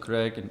relate to,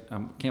 Craig, and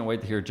I can't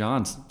wait to hear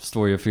John's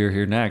story of fear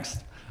here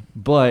next.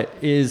 But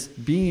is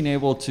being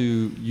able to,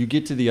 you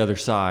get to the other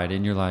side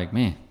and you're like,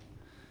 man,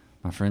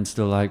 my friends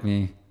still like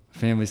me.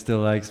 Family still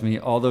likes me.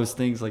 All those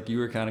things like you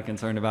were kind of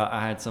concerned about.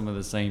 I had some of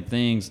the same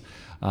things,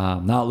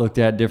 not looked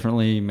at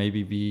differently,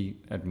 maybe be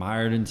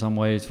admired in some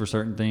ways for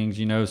certain things,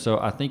 So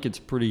I think it's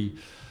pretty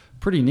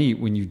neat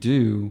when you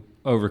do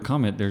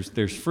overcome it.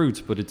 There's fruits,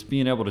 but it's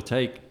being able to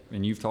take,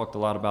 and you've talked a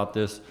lot about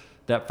this,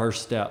 that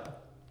first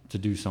step to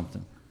do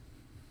something.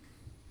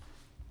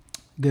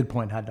 Good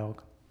point, Hot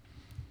Dog.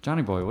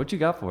 Johnny boy, what you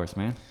got for us,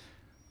 man?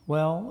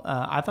 Well,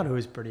 I thought it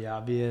was pretty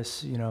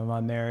obvious.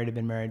 I'm married. I've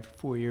been married for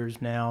 4 years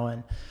now.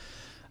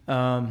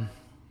 And,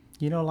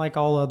 like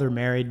all other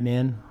married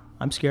men,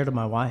 I'm scared of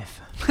my wife.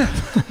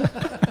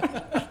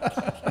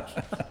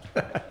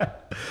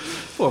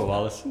 Poor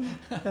Wallace.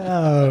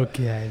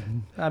 Okay.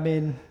 I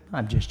mean,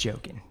 I'm just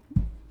joking.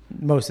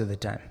 Most of the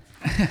time.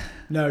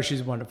 No,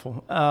 she's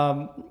wonderful.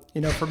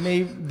 For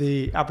me,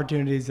 the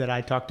opportunities that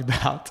I talked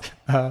about,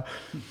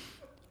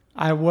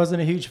 I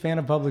wasn't a huge fan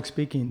of public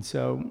speaking.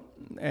 So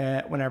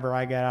whenever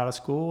I got out of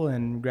school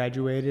and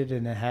graduated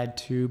and I had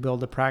to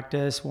build a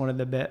practice, one of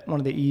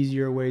the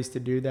easier ways to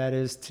do that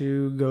is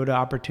to go to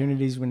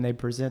opportunities when they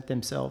present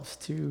themselves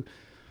to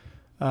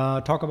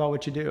talk about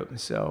what you do.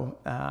 So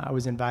I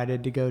was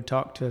invited to go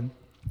talk to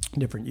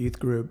different youth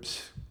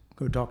groups,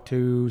 go talk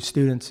to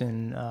students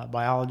in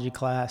biology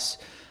class.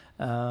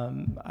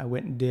 I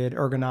went and did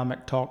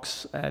ergonomic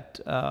talks at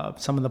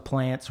some of the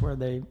plants where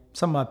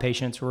some of my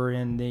patients were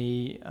in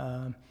the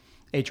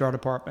HR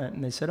department,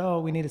 and they said,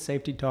 "Oh, we need a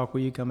safety talk.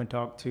 Will you come and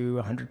talk to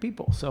 100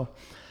 people?" So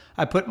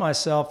I put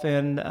myself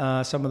in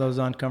some of those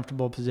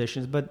uncomfortable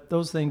positions, but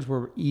those things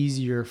were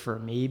easier for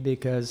me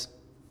because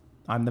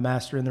I'm the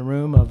master in the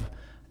room of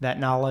that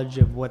knowledge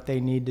of what they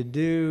need to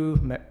do,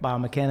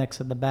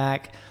 biomechanics at the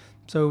back.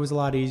 So it was a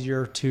lot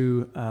easier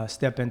to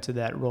step into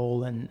that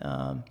role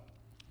and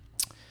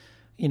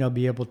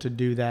be able to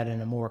do that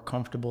in a more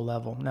comfortable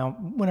level. Now,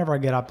 whenever I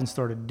get up and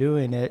started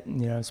doing it,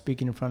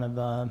 speaking in front of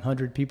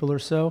 100 people or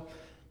so,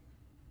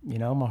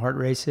 my heart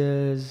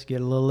races, get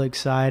a little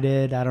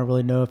excited. I don't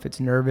really know if it's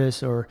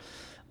nervous or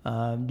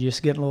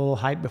just getting a little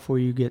hyped before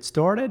you get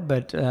started,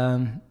 but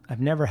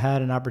I've never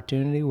had an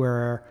opportunity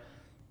where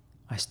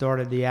I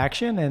started the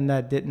action and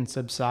that didn't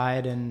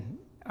subside, and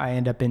I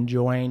end up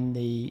enjoying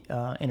the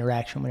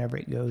interaction whenever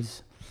it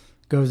goes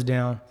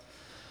down.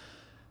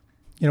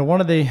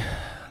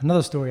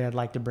 Another story I'd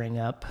like to bring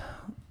up.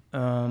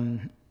 I know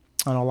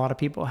a lot of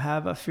people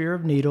have a fear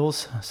of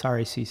needles.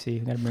 Sorry,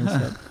 CC, I got to bring this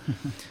up.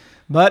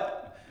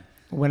 But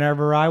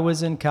whenever I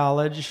was in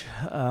college,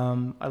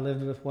 I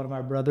lived with one of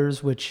my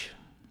brothers, which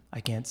I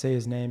can't say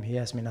his name. He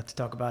asked me not to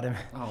talk about him.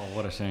 Oh,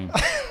 what a shame.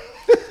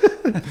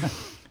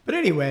 But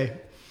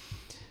anyway,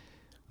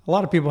 a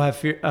lot of people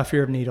have a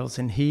fear of needles,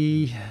 and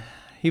he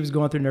was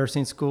going through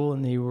nursing school,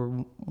 and they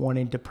were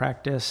wanting to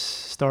practice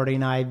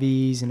starting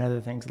IVs and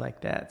other things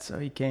like that. So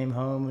he came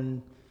home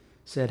and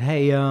said,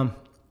 "Hey,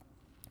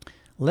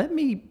 let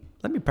me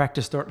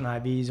practice starting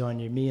IVs on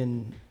you." Me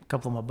and a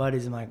couple of my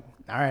buddies. I'm like,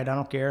 "All right, I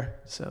don't care."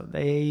 So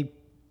they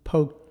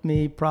poked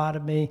me,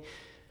 prodded me.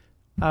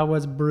 I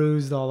was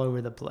bruised all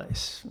over the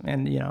place.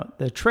 And,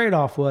 the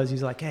trade-off was,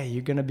 he's like, "Hey,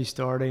 you're going to be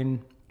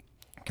starting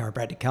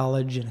chiropractic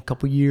college in a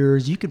couple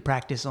years. You could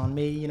practice on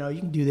me. You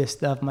can do this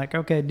stuff." I'm like,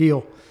 "Okay,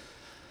 deal."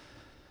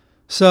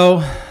 So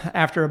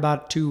after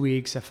about 2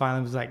 weeks, I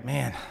finally was like,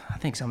 "Man, I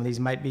think some of these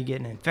might be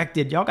getting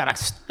infected. Y'all gotta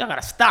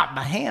stop.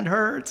 My hand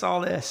hurts,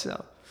 all this."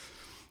 So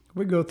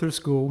we go through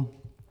school.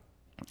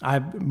 I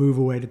move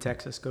away to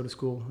Texas, go to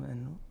school,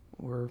 and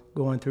we're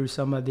going through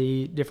some of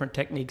the different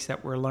techniques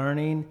that we're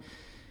learning.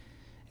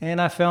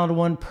 And I found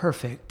one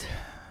perfect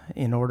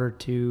in order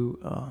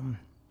to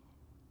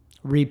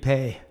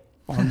repay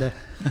on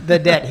the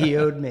debt he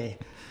owed me.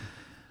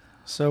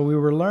 So we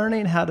were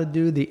learning how to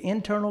do the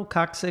internal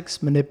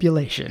coccyx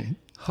manipulation.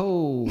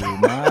 Oh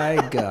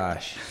my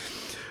gosh.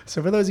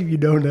 So for those of you who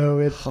don't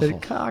know, the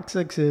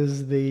coccyx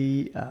is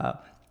the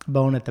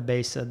bone at the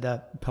base of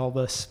the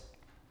pelvis.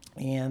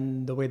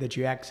 And the way that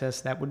you access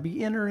that would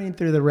be entering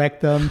through the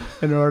rectum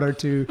in order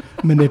to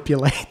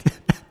manipulate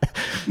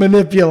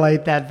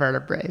that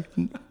vertebrae.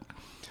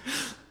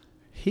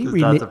 Does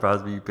not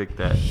surprise me you picked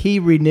that. He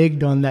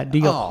reneged on that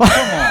deal. Oh, come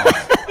on.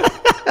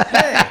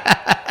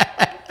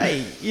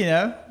 Hey,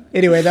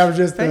 Anyway, that was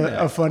just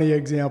a funny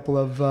example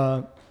of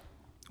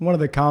one of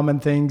the common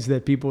things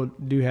that people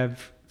do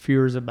have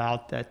fears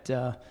about that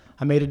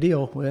I made a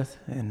deal with,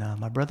 and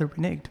my brother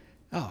reneged.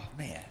 Oh,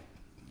 man.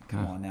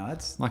 Come on now.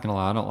 That's I'm not going to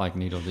lie, I don't like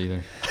needles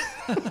either.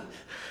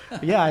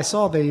 Yeah, I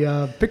saw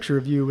the picture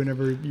of you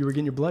whenever you were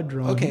getting your blood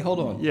drawn. Okay, hold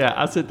on. Yeah,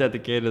 I sent that to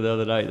Canada the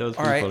other night. That was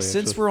All right,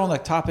 since we're on the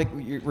topic,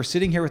 we're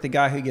sitting here with the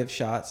guy who gives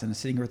shots and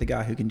sitting here with the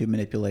guy who can do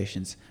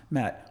manipulations.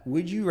 Matt,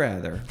 would you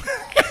rather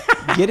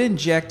get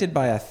injected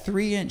by a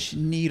 3-inch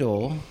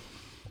needle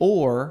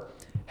or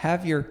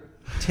have your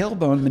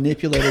tailbone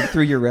manipulated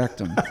through your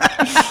rectum?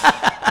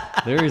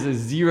 There is a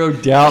zero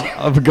doubt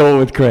of going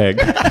with Craig.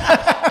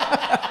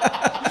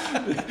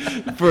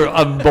 For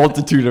a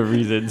multitude of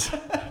reasons.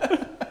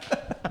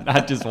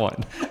 Not just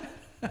one.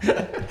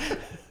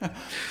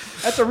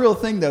 That's a real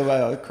thing,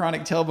 though.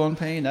 Chronic tailbone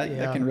pain,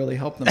 that can really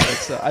help them.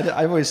 But,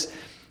 I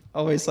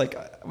always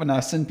like, when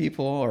I send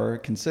people or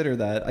consider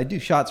that, I do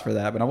shots for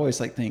that, but I always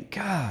think,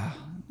 God,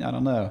 I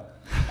don't know.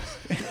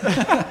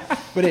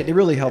 But it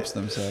really helps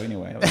them. So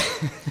anyway.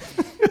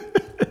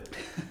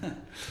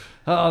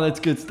 Oh, that's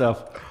good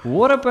stuff.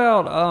 What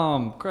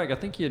about, Craig, I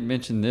think you had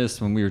mentioned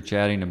this when we were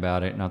chatting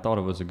about it, and I thought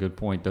it was a good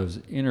point, those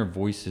inner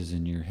voices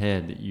in your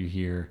head that you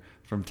hear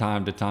from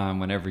time to time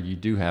whenever you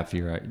do have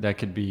fear. That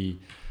could be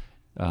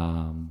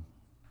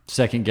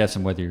second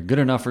guessing whether you're good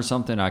enough for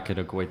something. I could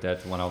equate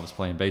that to when I was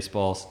playing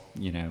baseball,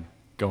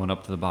 going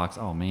up to the box.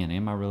 Oh, man,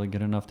 am I really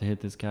good enough to hit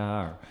this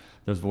guy? Or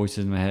those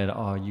voices in my head,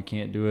 oh, you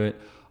can't do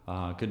it.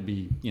 Could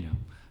be,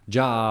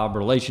 job,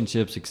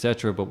 relationships,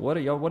 etc. But what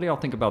do y'all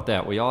think about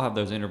that? We all have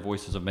those inner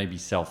voices of maybe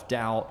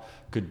self-doubt.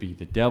 Could be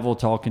the devil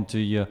talking to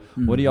you.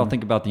 Mm-hmm. What do y'all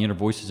think about the inner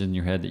voices in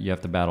your head that you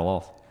have to battle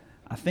off?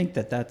 I think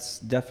that's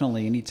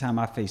definitely, anytime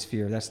I face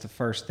fear, that's the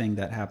first thing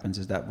that happens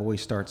is that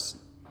voice starts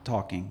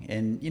talking.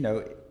 And,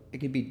 it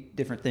could be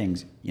different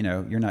things. You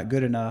know, you're not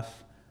good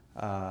enough.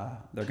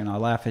 They're going to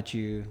laugh at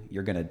you.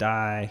 You're going to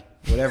die.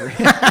 Whatever.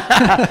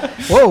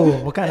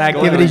 Whoa, what kind of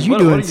activities you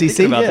doing, what do you CC?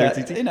 think about Yeah,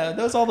 there, TT? you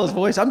know, all those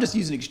voices. I'm just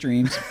using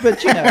extremes,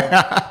 but you know,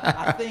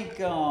 I think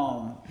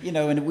you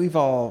know, and we've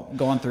all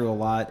gone through a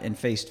lot and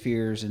faced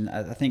fears, and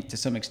I think to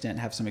some extent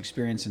have some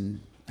experience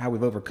in how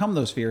we've overcome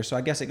those fears. So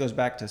I guess it goes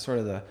back to sort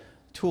of the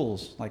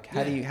tools, like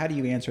how do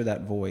you answer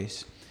that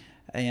voice?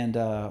 And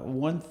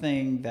one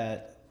thing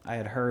that I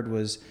had heard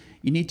was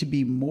you need to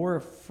be more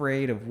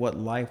afraid of what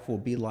life will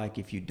be like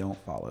if you don't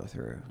follow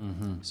through.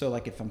 Mm-hmm. So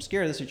like if I'm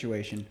scared of the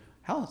situation,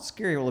 how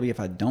scary will it be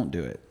if I don't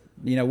do it?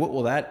 You know, what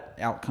will that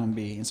outcome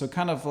be? And so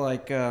kind of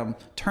like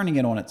turning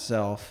it on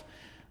itself.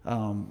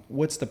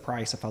 What's the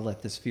price if I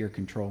let this fear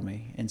control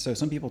me? And so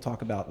some people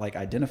talk about like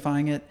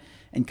identifying it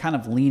and kind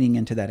of leaning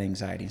into that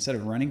anxiety instead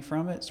of running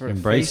from it, sort of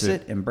embrace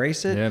it,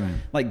 Yeah,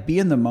 man. like be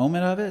in the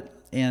moment of it.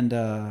 And,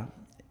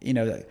 you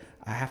know,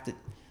 I have to,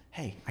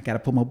 hey, I got to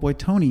pull my boy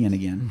Tony in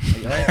again.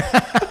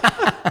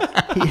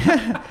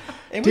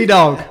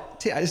 T-Dog.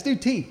 I just do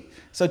T.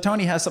 So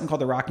Tony has something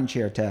called the rocking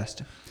chair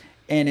test.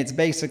 And it's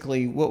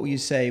basically what will you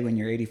say when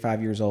you're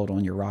 85 years old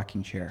on your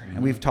rocking chair? Mm-hmm.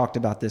 And we've talked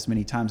about this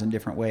many times in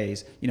different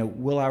ways. You know,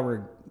 will I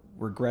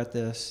regret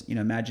this? You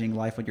know, imagining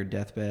life on your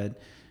deathbed.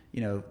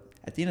 You know,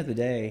 at the end of the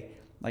day,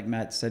 like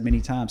Matt said many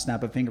times,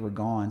 snap a finger, we're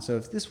gone. So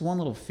if this one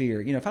little fear,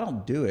 you know, if I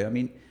don't do it, I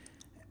mean,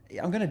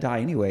 I'm going to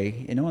die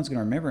anyway, and no one's going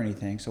to remember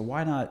anything. So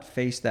why not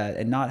face that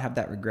and not have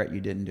that regret you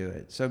didn't do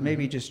it? So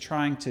maybe just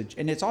trying to,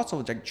 and it's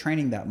also like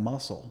training that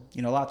muscle.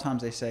 You know, a lot of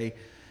times they say,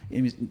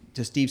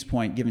 to Steve's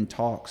point, giving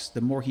talks, the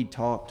more he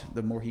talked,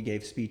 the more he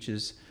gave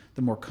speeches,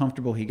 the more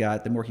comfortable he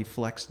got, the more he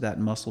flexed that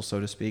muscle,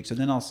 so to speak. So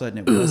then all of a sudden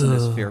it wasn't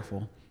as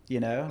fearful, you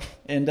know?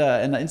 And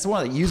it's the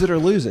one that use it or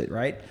lose it,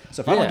 right?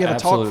 So if I don't give a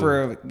talk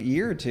for a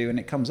year or two and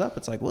it comes up,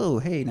 it's like, whoa,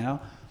 hey,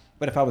 now.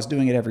 But if I was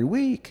doing it every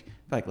week,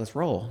 like, let's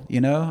roll,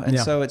 you know? And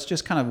so it's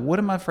just kind of, what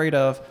am I afraid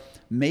of?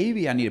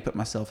 Maybe I need to put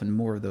myself in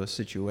more of those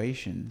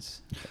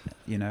situations,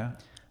 you know?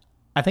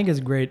 I think it's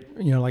great,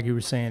 you know, like you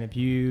were saying, if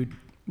you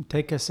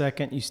take a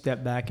second, you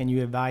step back and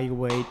you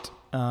evaluate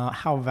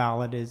how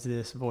valid is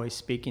this voice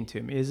speaking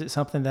to me? Is it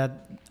something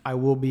that I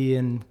will be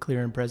in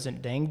clear and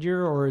present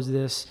danger, or is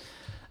this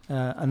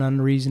an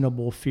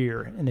unreasonable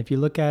fear? And if you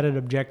look at it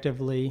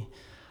objectively,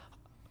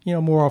 you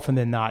know, more often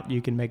than not,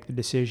 you can make the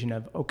decision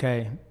of,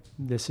 okay,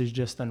 this is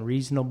just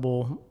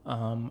unreasonable.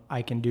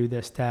 I can do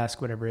this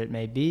task, whatever it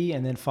may be,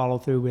 and then follow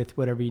through with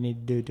whatever you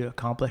need to do to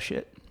accomplish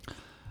it.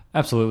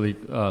 Absolutely,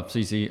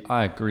 CC.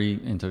 I agree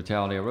in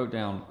totality. I wrote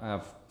down, I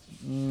have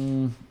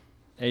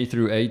A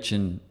through H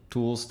and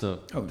tools to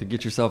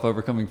get yourself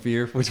overcoming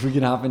fear, which we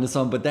can hop into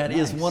some. But that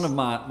is one of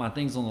my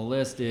things on the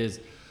list is,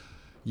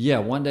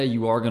 one day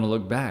you are going to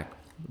look back.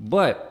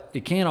 But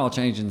it can't all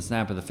change in the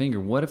snap of the finger.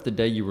 What if the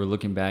day you were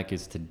looking back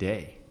is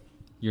today?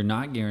 You're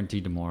not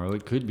guaranteed tomorrow.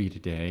 It could be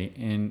today.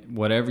 And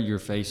whatever you're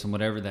facing,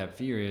 whatever that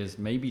fear is,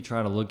 maybe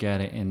try to look at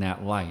it in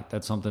that light.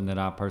 That's something that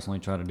I personally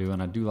try to do.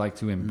 And I do like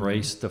to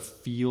embrace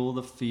feel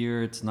the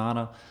fear. It's not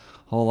a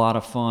whole lot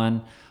of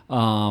fun.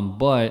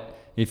 But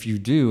if you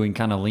do and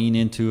kind of lean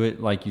into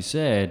it, like you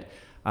said,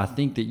 I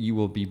think that you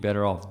will be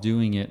better off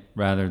doing it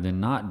rather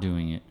than not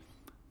doing it.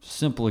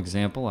 Simple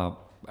example, I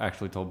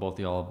actually told both of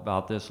y'all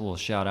about this. A little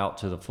shout out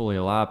to the Fully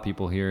Alive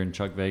people here in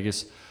Chuck,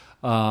 Vegas.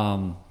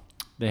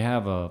 They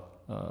have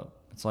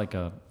it's like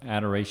a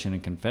adoration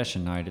and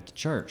confession night at the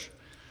church.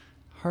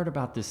 Heard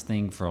about this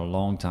thing for a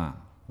long time,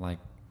 like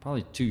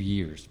probably 2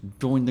 years.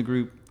 Joined the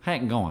group,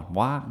 hadn't gone.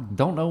 Why?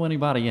 Don't know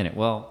anybody in it.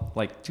 Well,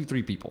 like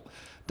 2-3 people.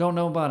 Don't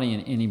know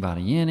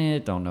anybody in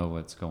it. Don't know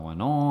what's going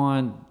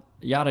on.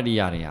 Yada,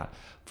 yada, yada.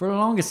 For the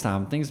longest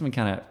time, things have been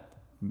kind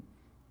of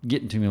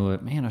getting to me a little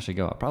bit. Man, I should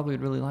go. I probably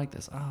would really like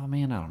this. Oh,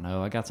 man, I don't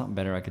know. I got something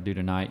better I could do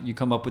tonight. You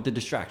come up with the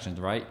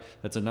distractions, right?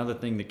 That's another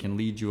thing that can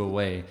lead you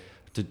away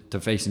to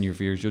facing your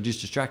fears. You'll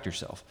just distract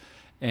yourself.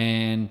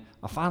 And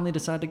I finally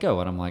decided to go.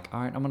 And I'm like, all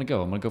right, I'm going to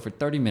go. I'm going to go for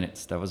 30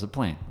 minutes. That was the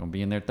plan. I'm going to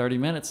be in there 30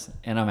 minutes,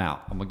 and I'm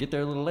out. I'm going to get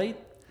there a little late.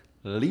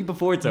 Leave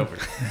before it's over.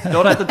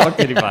 Don't have to talk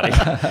to anybody.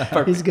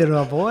 Perfect. He's going to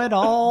avoid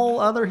all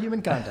other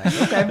human contact.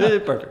 Okay.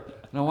 Perfect.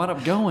 And I wound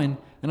up going,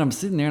 and I'm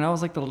sitting there, and I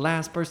was like the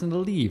last person to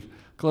leave.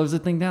 Close the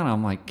thing down.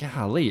 I'm like,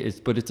 golly.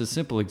 But it's a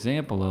simple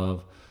example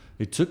of,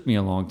 it took me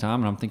a long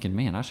time, and I'm thinking,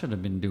 man, I should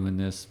have been doing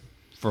this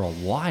for a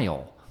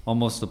while.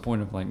 Almost to the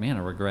point of like, man, I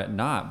regret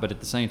not. But at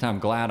the same time,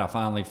 glad I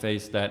finally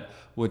faced that,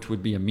 which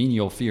would be a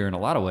menial fear in a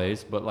lot of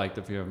ways. But like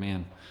the fear of,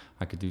 man,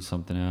 I could do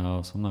something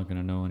else. I'm not going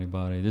to know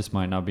anybody. This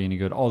might not be any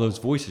good. All those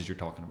voices you're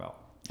talking about.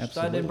 Absolutely.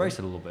 Decided to embrace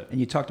it a little bit. And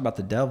you talked about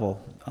the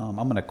devil. I'm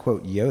going to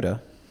quote Yoda.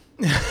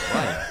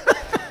 Right.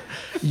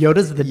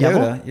 Yoda's the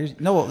devil?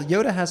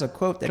 Yoda has a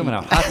quote that Coming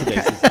out hot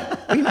today.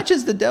 he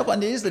mentions the devil,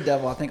 and it is the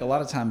devil, I think, a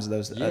lot of times,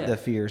 those the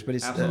fears. But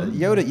it's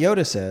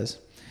Yoda says,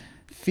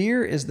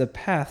 Fear is the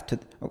path to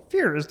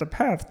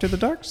the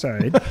dark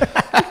side.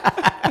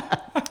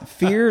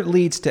 Fear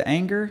leads to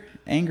anger,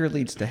 anger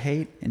leads to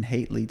hate, and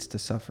hate leads to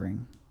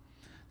suffering.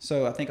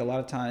 So I think a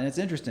lot of time, and it's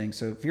interesting.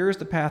 So fear is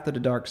the path to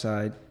the dark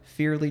side.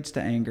 Fear leads to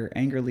anger.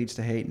 Anger leads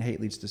to hate, and hate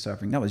leads to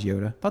suffering. That was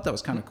Yoda. I thought that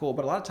was kind of cool.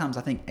 But a lot of times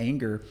I think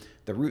anger,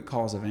 the root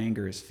cause of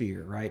anger is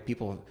fear, right?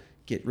 People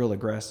get real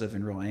aggressive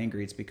and real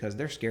angry. It's because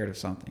they're scared of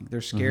something.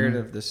 They're scared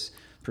of this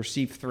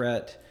perceived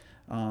threat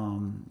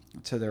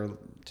to their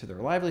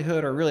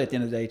livelihood, or really at the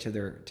end of the day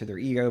to their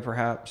ego,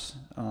 perhaps.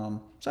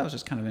 So that was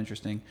just kind of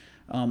interesting.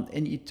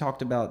 And you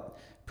talked about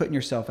putting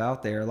yourself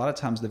out there. A lot of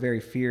times the very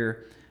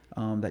fear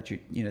that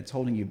it's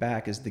holding you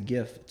back is the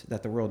gift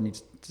that the world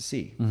needs to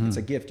see. It's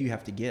a gift you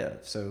have to give.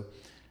 So,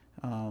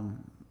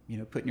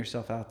 putting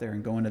yourself out there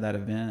and going to that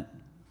event,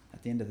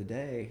 at the end of the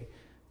day,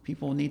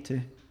 people need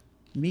to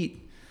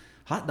meet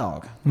Hot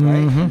Dog, right?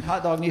 And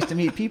Hot Dog needs to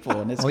meet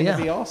people, and it's going to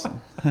be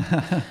awesome.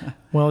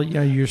 Well,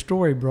 your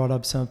story brought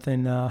up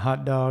something,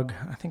 Hot Dog.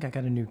 I think I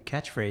got a new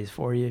catchphrase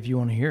for you if you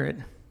want to hear it.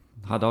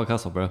 Hot dog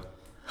hustle, bro.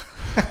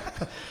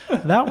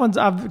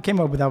 I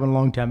came up with that one a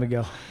long time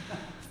ago.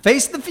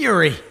 Face the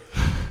fury.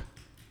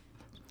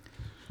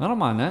 I don't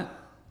mind that.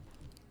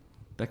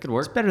 That could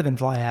work. It's better than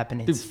Fly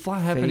Happenings. Dude, Fly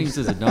Happenings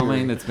is a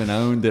domain that's been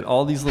owned, that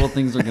all these little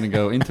things are going to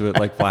go into it,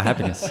 like Fly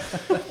Happiness.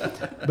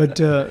 But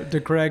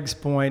to Craig's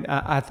point,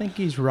 I think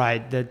he's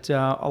right that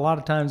a lot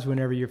of times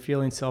whenever you're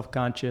feeling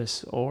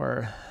self-conscious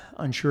or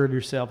unsure of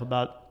yourself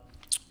about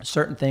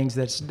certain things,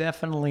 that's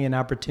definitely an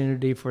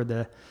opportunity for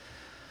the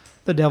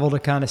devil to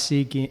kind of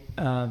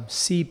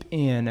seep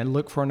in and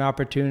look for an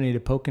opportunity to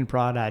poke and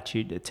prod at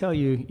you, to tell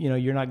you,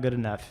 you're not good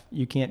enough.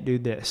 You can't do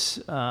this.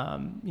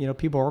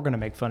 People are going to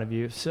make fun of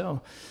you.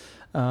 So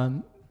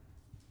going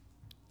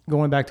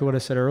back to what I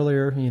said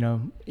earlier,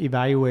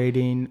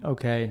 evaluating,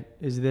 okay,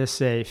 is this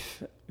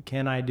safe?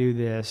 Can I do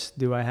this?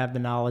 Do I have the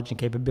knowledge and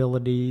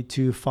capability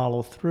to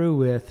follow through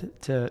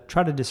with, to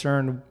try to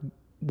discern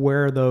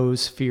where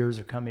those fears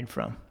are coming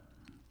from?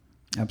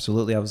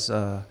 Absolutely. I was,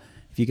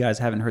 if you guys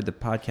haven't heard the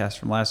podcast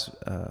from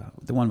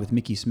the one with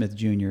Mickey Smith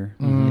Jr.,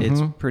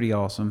 it's pretty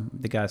awesome.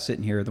 The guys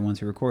sitting here are the ones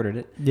who recorded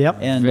it. Yep.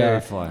 And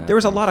Very fly. there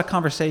was a lot of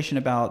conversation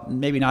about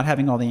maybe not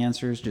having all the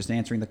answers, just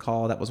answering the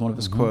call. That was one of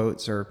his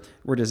quotes. Or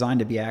we're designed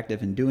to be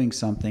active in doing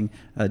something.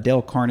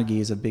 Dale Carnegie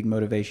is a big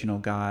motivational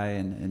guy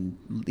and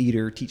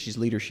leader, teaches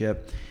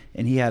leadership.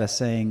 And he had a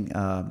saying,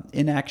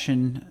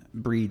 inaction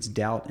breeds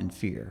doubt and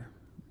fear.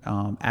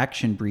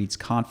 Action breeds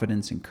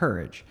confidence and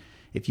courage.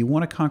 If you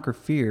want to conquer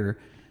fear,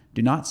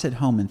 do not sit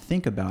home and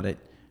think about it.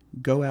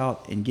 Go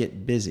out and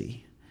get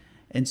busy.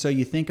 And so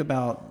you think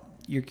about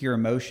your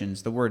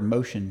emotions. The word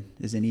motion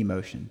is an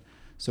emotion.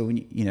 So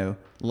when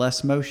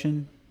less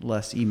motion,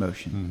 less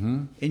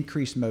emotion.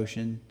 Increased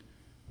motion,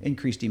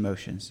 increased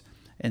emotions.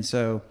 And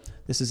so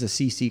this is a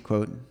CC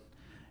quote.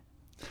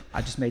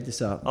 I just made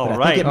this up. All but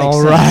right. I think it makes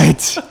All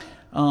sense. right.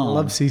 I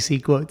love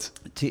CC quotes.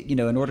 In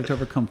order to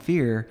overcome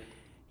fear,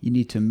 you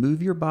need to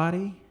move your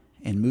body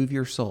and move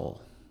your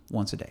soul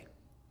once a day.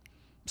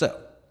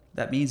 So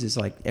that means it's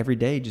like every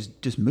day,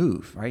 just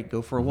move, right?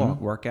 Go for a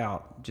walk, work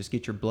out, just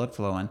get your blood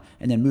flowing.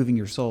 And then moving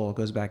your soul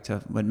goes back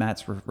to what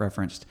Matt's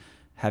referenced,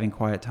 having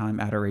quiet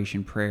time,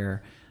 adoration,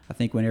 prayer. I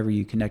think whenever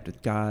you connect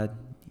with God,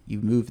 you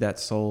move that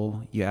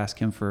soul, you ask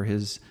him for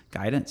his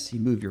guidance, you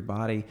move your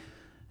body.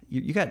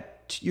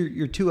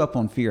 You're too up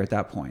on fear at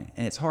that point.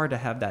 And it's hard to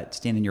have that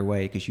stand in your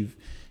way because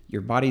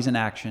your body's in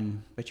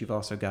action, but you've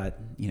also got,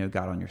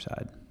 God on your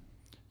side.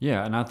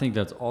 Yeah, and I think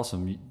that's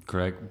awesome,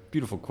 Craig.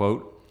 Beautiful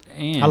quote.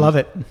 And I love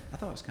it. I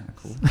thought it was kind of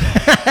cool.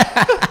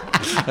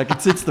 I can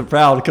sense the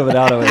proud coming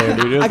out over there,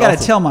 dude. I got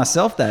to tell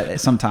myself that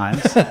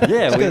sometimes.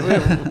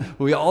 Yeah,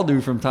 we all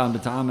do from time to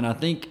time. And I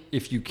think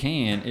if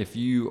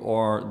you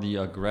are the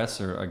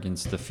aggressor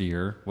against the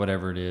fear,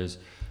 whatever it is,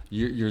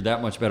 you're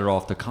that much better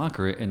off to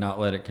conquer it and not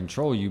let it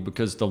control you,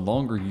 because the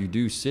longer you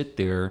do sit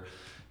there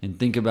and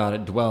think about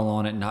it, dwell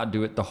on it, not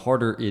do it, the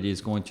harder it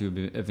is going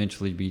to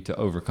eventually be to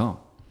overcome.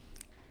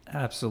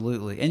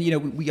 Absolutely.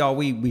 And,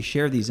 we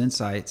share these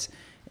insights.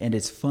 And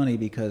it's funny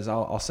because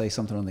I'll say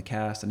something on the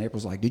cast, and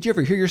April's like, "Did you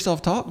ever hear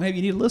yourself talk? Maybe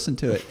you need to listen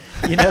to it."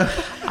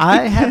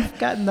 I have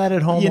gotten that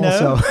at home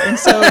also. And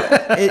so,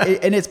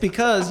 and it's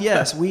because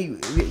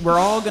we're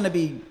all going to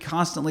be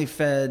constantly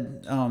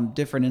fed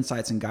different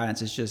insights and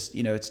guidance. It's just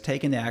it's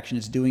taking the action,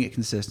 it's doing it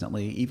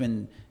consistently.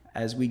 Even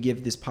as we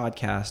give this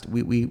podcast,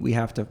 we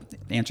have to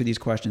answer these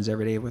questions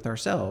every day with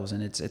ourselves,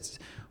 and it's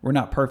we're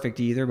not perfect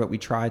either, but we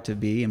try to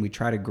be, and we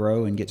try to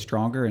grow and get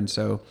stronger. And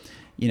so,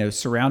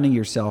 surrounding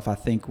yourself, I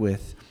think,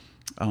 with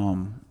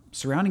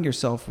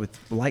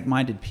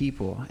like-minded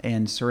people,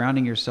 and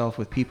surrounding yourself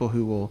with people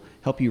who will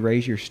help you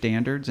raise your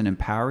standards and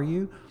empower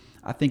you,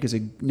 I think is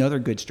another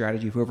good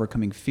strategy for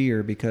overcoming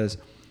fear. Because,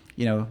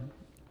 I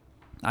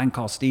can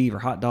call Steve or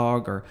Hot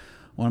Dog or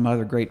one of my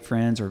other great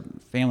friends or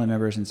family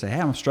members and say, "Hey,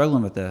 I'm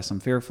struggling with this.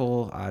 I'm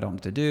fearful. I don't know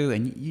what to do."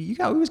 And you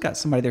always got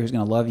somebody there who's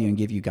going to love you and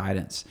give you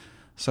guidance.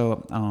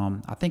 So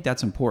I think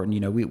that's important.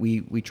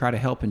 We try to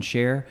help and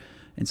share.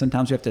 And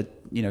sometimes we have to,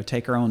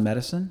 take our own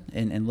medicine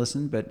and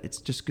listen, but it's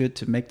just good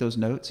to make those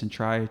notes and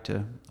try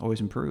to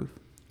always improve.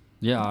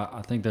 Yeah,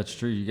 I think that's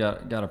true. You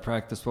got to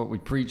practice what we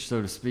preach,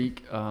 so to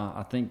speak.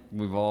 I think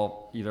we've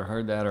all either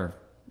heard that or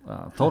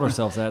told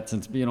ourselves that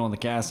since being on the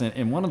cast.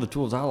 And one of the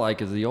tools I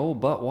like is the old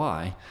 "but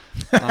why."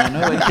 I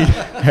know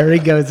There he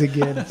goes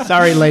again.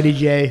 Sorry, Lady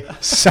J.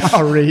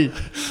 Sorry.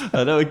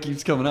 I know it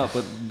keeps coming up,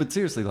 but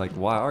seriously, like,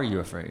 why are you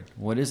afraid?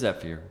 What is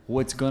that fear?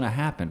 What's going to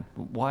happen?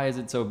 Why is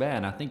it so bad?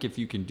 And I think if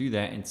you can do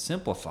that and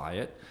simplify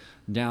it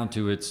down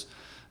to its,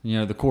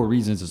 the core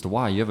reasons as to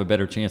why, you have a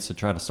better chance to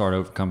try to start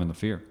overcoming the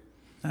fear.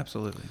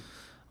 Absolutely.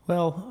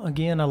 Well,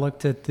 again, I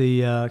looked at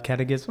the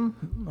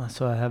catechism,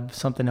 so I have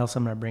something else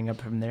I'm going to bring up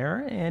from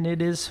there, and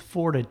it is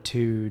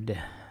fortitude.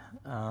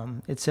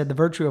 It said the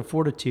virtue of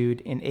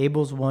fortitude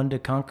enables one to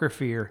conquer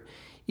fear,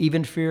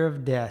 even fear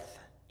of death,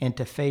 and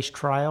to face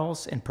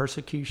trials and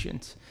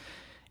persecutions.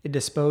 It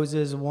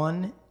disposes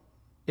one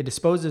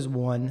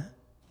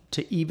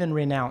to even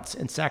renounce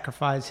and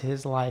sacrifice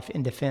his life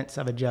in defense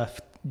of a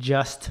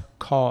just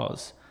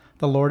cause.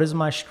 The Lord is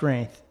my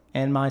strength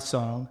and my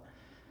song.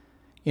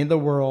 In the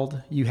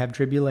world you have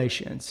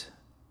tribulations,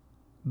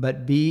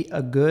 but be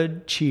of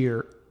good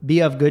cheer.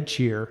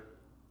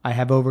 I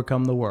have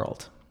overcome the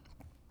world.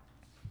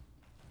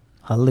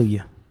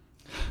 Hallelujah.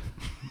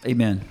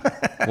 Amen.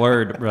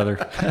 Word, brother.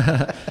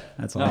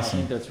 That's No, I awesome.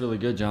 think that's really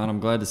good, John. I'm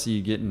glad to see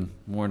you getting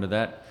more into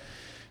that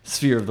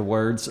sphere of the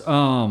words.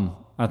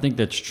 I think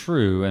that's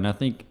true, and I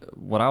think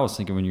what I was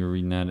thinking when you were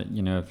reading that,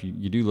 if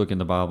you do look in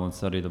the Bible and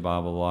study the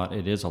Bible a lot,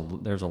 there's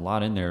a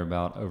lot in there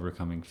about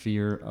overcoming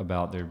fear,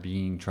 about there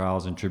being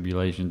trials and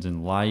tribulations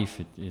in life.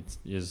 It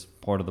is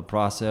part of the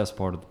process,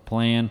 part of the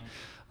plan.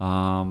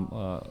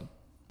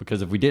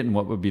 Because if we didn't,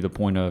 what would be the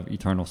point of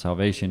eternal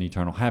salvation,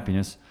 eternal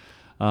happiness?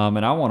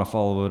 And I want to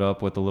follow it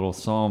up with a little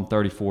Psalm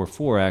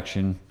 34:4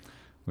 action,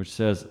 which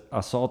says,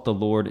 I sought the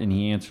Lord and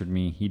he answered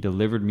me. He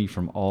delivered me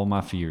from all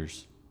my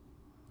fears.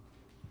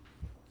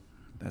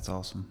 That's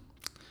awesome.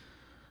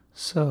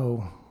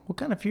 So, what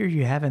kind of fear are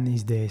you having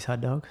these days,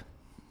 Hot Dog?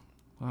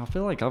 Well, I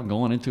feel like I'm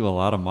going into a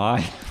lot of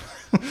my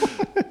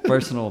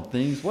personal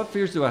things. What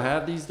fears do I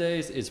have these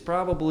days? It's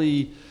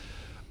probably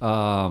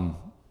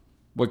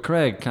what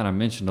Craig kind of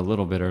mentioned a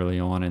little bit early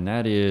on, and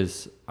that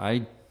is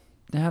I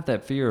have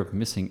that fear of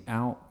missing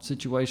out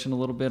situation a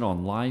little bit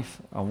on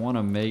life. I want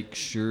to make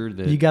sure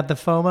that... You got the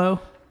FOMO?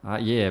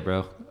 Yeah,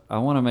 bro. I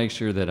want to make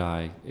sure that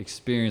I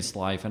experience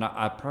life, and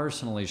I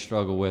personally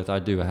struggle with, I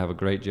have a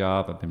great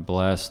job. I've been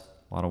blessed,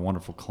 a lot of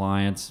wonderful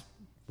clients,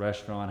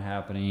 restaurant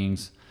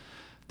happenings,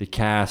 the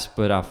cast,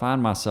 but I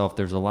find myself,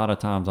 there's a lot of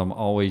times I'm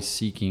always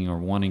seeking or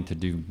wanting to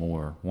do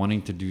more,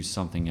 wanting to do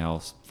something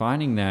else,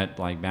 finding that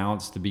like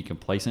balance to be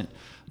complacent.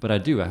 But I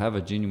have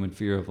a genuine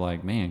fear of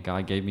like, man,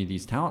 God gave me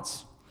these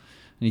talents.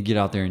 I need to get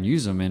out there and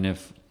use them. And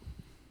if,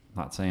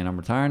 not saying I'm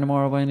retiring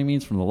tomorrow by any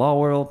means from the law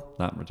world,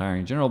 not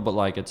retiring in general, but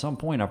like at some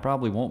point I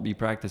probably won't be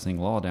practicing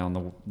law down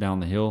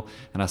the hill.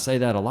 And I say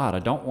that a lot. I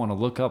don't want to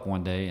look up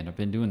one day and I've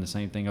been doing the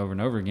same thing over and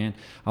over again.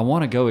 I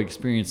want to go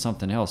experience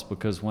something else,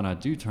 because when I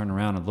do turn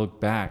around and look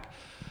back,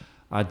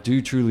 I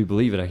do truly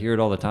believe it. I hear it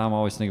all the time. I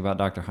always think about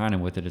Dr.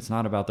 Heinen with it. It's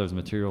not about those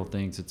material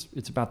things.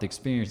 It's about the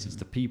experience. It's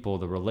the people,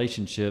 the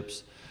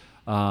relationships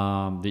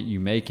that you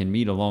make and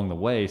meet along the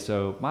way.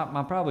 So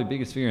my probably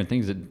biggest fear and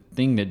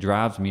thing that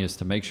drives me is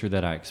to make sure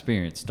that I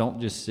experience. Don't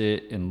just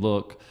sit and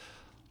look.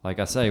 Like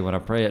I say, when I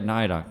pray at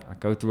night, I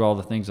go through all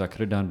the things I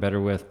could have done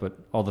better with, but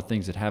all the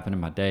things that happened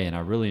in my day. And I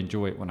really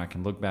enjoy it when I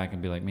can look back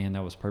and be like, man,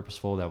 that was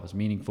purposeful. That was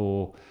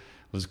meaningful.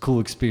 It was a cool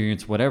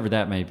experience, whatever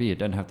that may be. It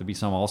doesn't have to be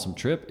some awesome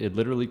trip. It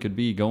literally could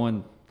be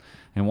going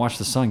and watch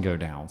the sun go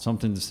down.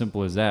 Something as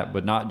simple as that,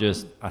 but not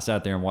just I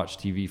sat there and watched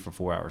TV for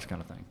 4 hours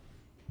kind of thing.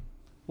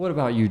 What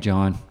about you,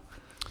 John?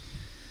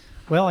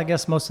 Well, I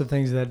guess most of the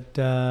things that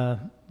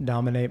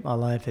dominate my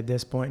life at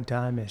this point in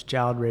time is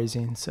child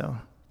raising. So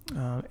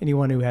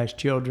anyone who has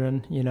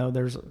children,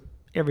 there's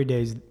every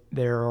day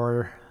there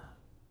are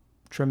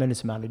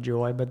tremendous amount of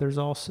joy, but there's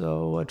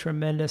also a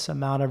tremendous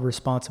amount of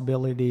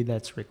responsibility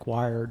that's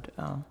required.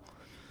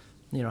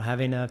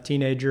 Having a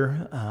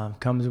teenager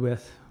comes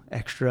with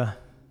extra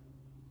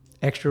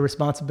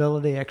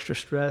responsibility, extra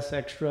stress,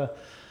 extra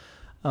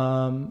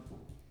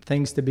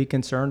things to be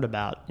concerned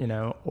about,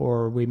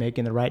 or are we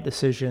making the right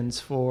decisions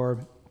for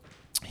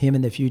him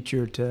in the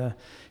future to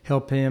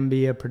help him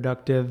be a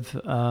productive,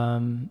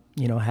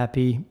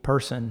 happy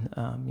person.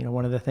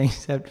 One of the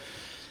things that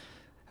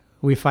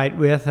we fight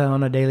with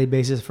on a daily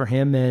basis for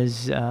him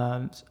is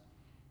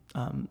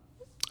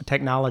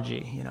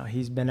technology.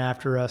 He's been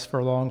after us for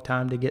a long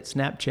time to get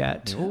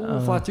Snapchat.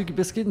 Flatuki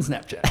Biscuit and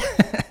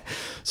Snapchat.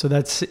 So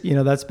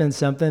that's been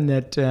something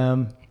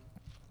that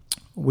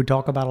we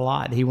talk about a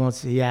lot.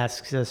 He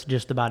asks us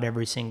just about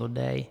every single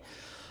day.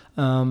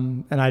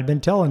 And I'd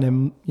been telling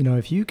him,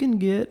 if you can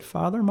get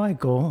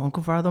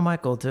Uncle Father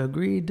Michael to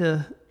agree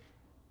to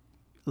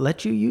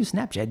let you use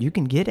Snapchat, you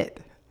can get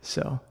it.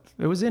 So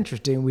it was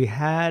interesting. We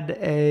had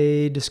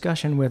a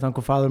discussion with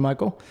Uncle Father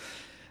Michael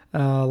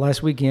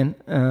last weekend.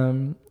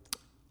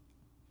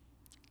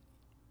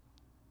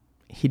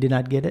 He did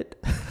not get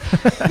it.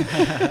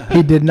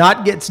 He did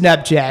not get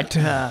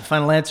Snapchat.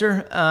 Final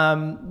answer.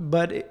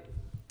 But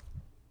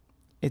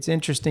it's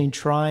interesting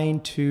trying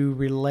to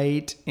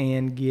relate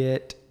and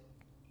get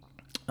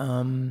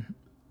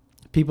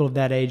people of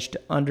that age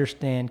to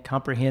understand,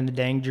 comprehend the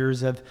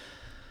dangers of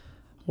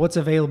what's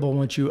available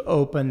once you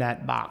open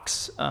that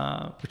box,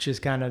 which is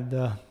kind of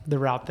the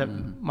route that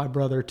my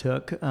brother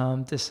took,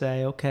 to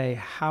say, okay,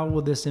 how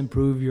will this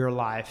improve your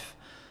life?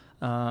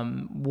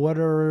 What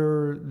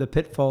are the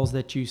pitfalls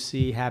that you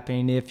see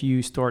happening if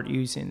you start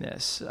using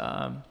this?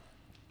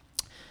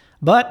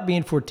 But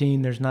being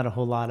 14, there's not a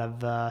whole lot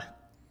of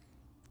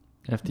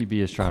FTB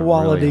is trying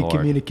quality really hard.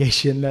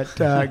 communication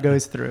that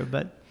goes through.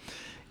 But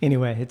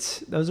anyway,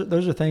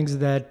 those are things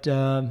that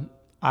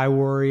I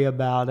worry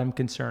about, I'm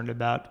concerned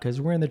about,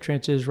 because we're in the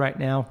trenches right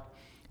now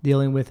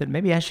dealing with it.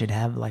 Maybe I should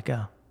have like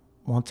a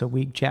once a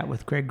week chat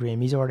with Craig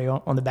Green. He's already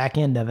on the back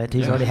end of it.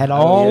 He's already had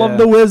all of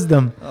the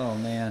wisdom. Oh,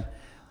 man.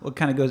 Well, it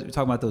kind of goes, we're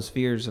talking about those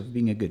fears of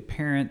being a good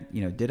parent.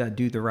 You know, did I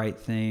do the right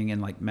thing?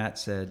 And like Matt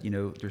said, you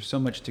know, there's so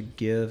much to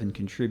give and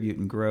contribute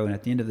and grow. And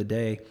at the end of the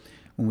day,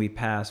 when we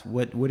pass,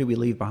 what did we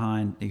leave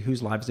behind?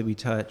 Whose lives did we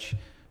touch?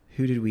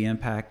 Who did we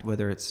impact?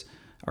 Whether it's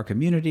our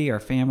community, our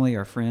family,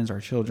 our friends, our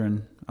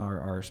children,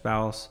 our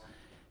spouse.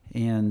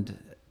 And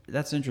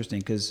that's interesting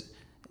because,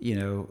 you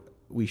know,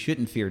 we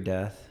shouldn't fear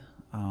death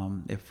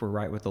if we're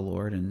right with the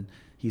Lord, and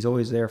He's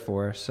always there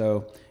for us.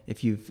 So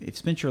if you've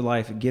spent your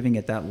life giving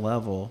at that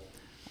level,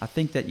 I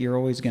think that you're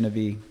always going to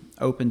be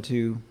open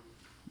to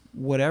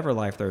whatever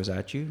life throws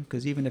at you,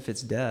 because even if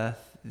it's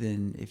death,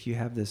 then if you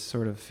have this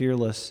sort of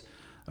fearless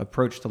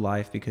approach to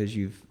life because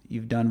you've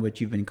done what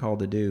you've been called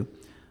to do,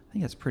 I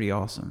think that's pretty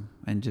awesome,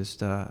 and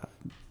just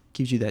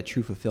gives you that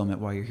true fulfillment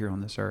while you're here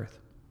on this earth.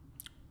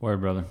 Word,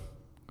 brother.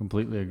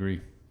 Completely agree.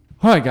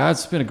 All right,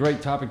 guys. It's been a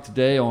great topic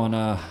today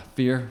on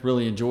fear.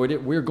 Really enjoyed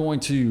it. We're going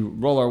to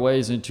roll our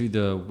ways into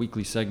the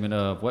weekly segment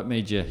of what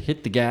made you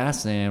hit the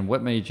gas and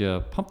what made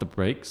you pump the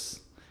brakes.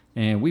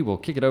 And we will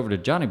kick it over to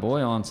Johnny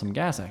Boy on some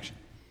gas action.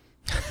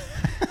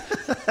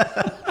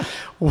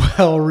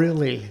 Well,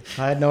 really,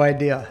 I had no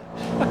idea.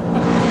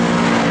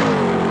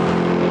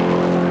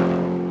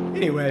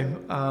 Anyway,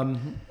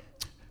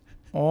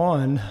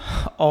 on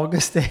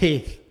August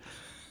 8th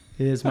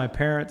is my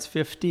parents'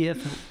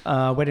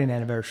 50th wedding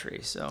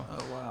anniversary. So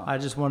I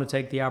just want to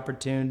take the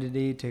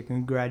opportunity to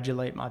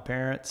congratulate my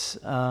parents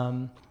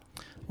on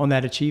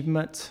that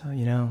achievement.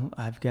 You know,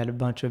 I've got a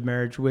bunch of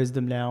marriage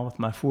wisdom now with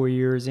my 4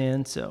 years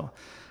in. So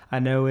I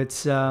know it's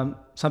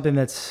something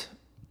that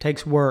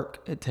takes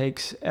work. It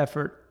takes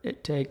effort.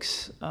 It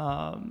takes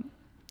a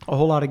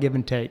whole lot of give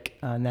and take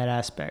in that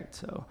aspect.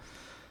 So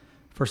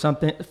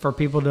for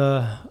people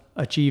to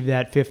achieve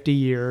that 50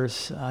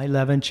 years,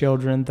 11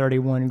 children,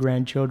 31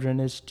 grandchildren,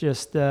 it's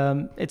just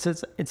it's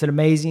an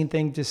amazing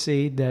thing to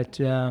see that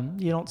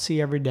you don't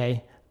see every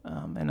day.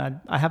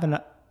 And I have an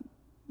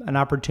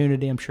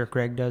opportunity, I'm sure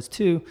Craig does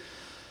too,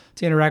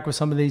 to interact with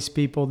some of these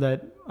people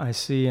that I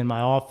see in my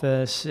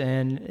office,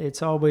 and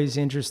it's always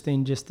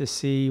interesting just to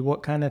see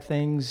what kind of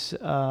things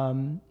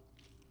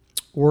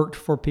worked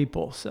for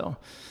people. So,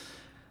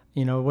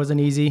 you know, it wasn't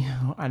easy.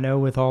 I know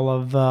with all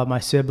of my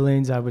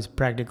siblings, I was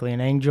practically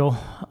an angel.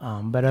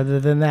 But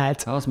other than that...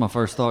 That was my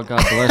first thought.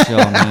 God bless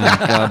y'all, man.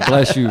 God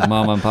bless you,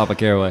 Mama and Papa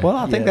Caraway. Well,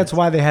 I think that's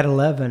why they had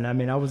 11. I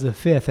mean, I was the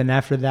fifth. And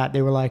after that,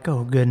 they were like,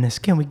 oh, goodness,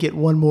 can we get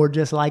one more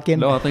just like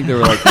him? No, I think they were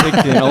like, it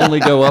can only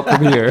go up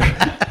from here.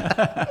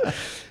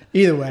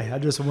 Either way, I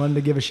just wanted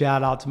to give a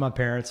shout out to my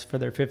parents for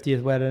their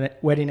 50th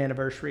wedding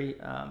anniversary.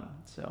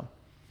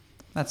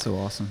 That's so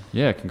awesome.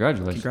 Yeah,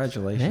 congratulations.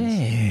 Congratulations.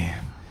 Hey.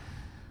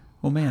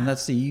 Well, man,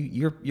 let's see.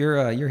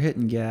 You're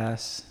hitting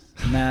gas,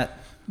 Matt.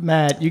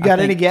 Matt, you got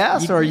any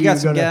gas, or you got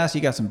some gas?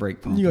 You got some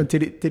brake pump. You gonna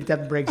titty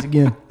tap the brakes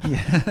again?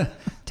 Yeah.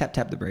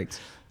 tap the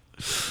brakes.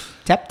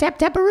 Tap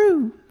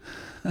taparoo.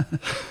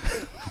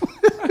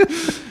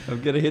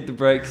 I'm gonna hit the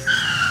brakes.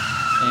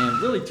 And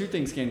really, two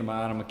things came to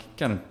mind. I'm gonna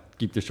kind of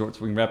keep this short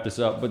so we can wrap this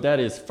up. But that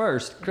is,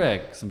 first,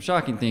 Craig, some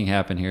shocking thing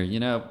happened here. You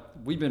know,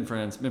 we've been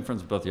friends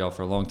with both of y'all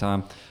for a long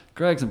time.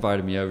 Greg's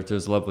invited me over to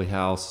his lovely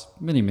house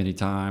many, many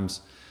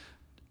times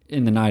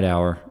in the night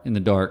hour, in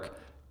the dark.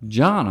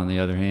 John, on the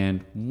other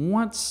hand,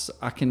 once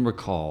I can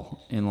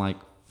recall in like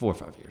 4 or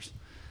 5 years.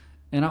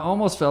 And I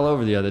almost fell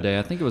over the other day.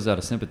 I think it was out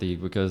of sympathy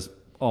because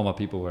all my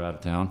people were out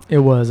of town. It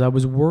was. I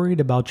was worried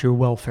about your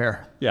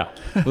welfare. Yeah,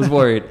 I was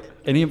worried.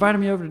 And he invited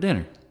me over to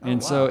dinner.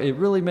 And so it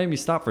really made me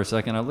stop for a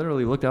second. I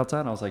literally looked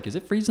outside and I was like, is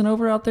it freezing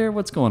over out there?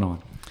 What's going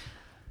on?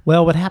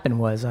 Well, what happened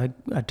was I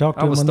talked to him on the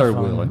phone. I was third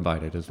wheel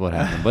invited is what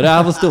happened. But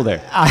I was still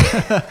there.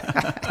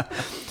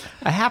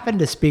 I happened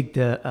to speak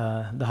to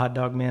the hot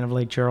dog man of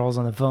Lake Charles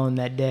on the phone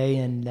that day,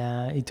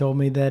 and he told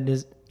me that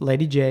his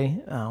Lady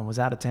J was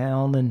out of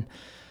town, and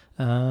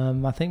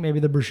I think maybe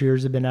the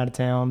Brashears had been out of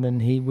town,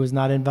 and he was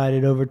not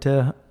invited over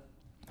to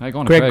I'd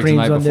gone to Craig's the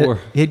night before.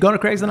 He'd gone to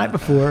Craig's the night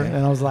before,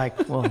 and I was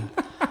like, well,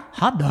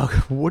 hot dog,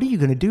 what are you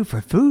going to do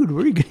for food?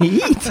 What are you going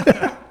to eat?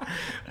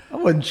 I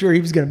wasn't sure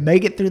he was going to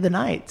make it through the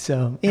night.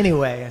 So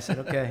anyway, I said,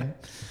 okay,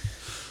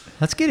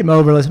 let's get him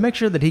over. Let's make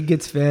sure that he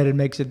gets fed and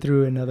makes it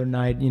through another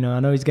night. You know, I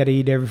know he's got to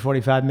eat every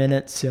 45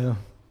 minutes, so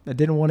I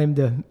didn't want him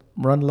to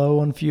run low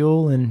on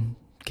fuel and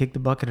kick the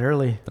bucket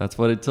early. That's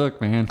what it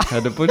took, man.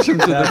 Had to push him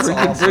to the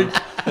freaking brink.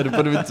 Had to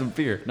put him in some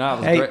fear. No, it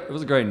was great. It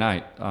was a great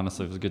night.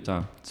 Honestly, it was a good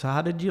time. So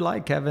how did you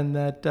like having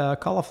that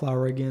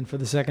cauliflower again for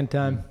the second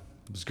time?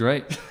 It was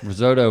great.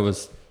 Risotto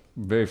was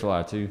very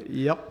fly too.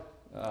 Yep.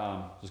 It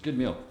was a good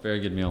meal. Very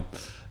good meal.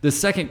 The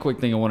second quick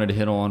thing I wanted to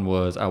hit on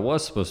was I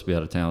was supposed to be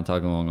out of town,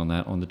 talking along on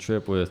that, on the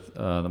trip with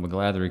the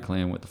McGlathery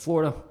clan went to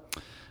Florida.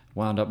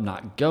 Wound up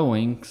not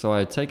going, so I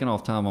had taken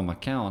off time on my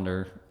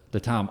calendar, the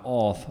time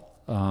off.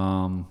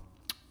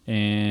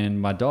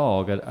 And my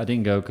dog, I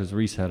didn't go because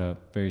Reese had a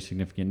very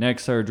significant neck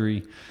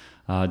surgery.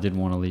 Didn't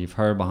want to leave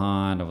her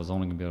behind. I was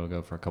only going to be able to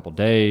go for a couple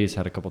days.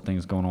 Had a couple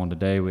things going on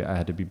today I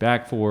had to be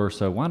back for.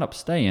 So wound up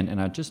staying,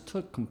 and I just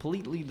took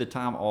completely the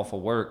time off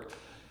of work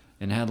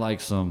and had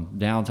like some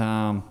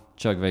downtime,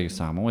 Chuck Vegas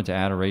time. I went to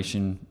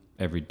Adoration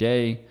every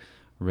day,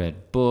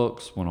 read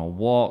books, went on a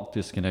walk,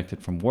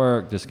 disconnected from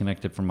work,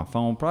 disconnected from my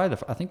phone. Probably,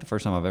 I think the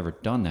first time I've ever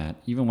done that.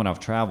 Even when I've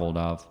traveled,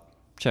 I've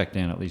checked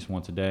in at least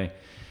once a day.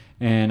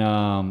 And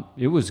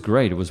it was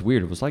great. It was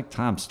weird. It was like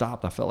time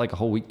stopped. I felt like a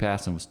whole week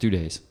passed and it was 2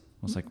 days.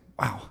 I was like,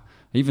 wow.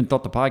 I even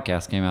thought the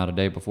podcast came out a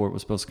day before it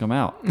was supposed to come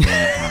out.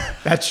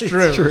 That's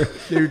true.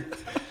 Dude,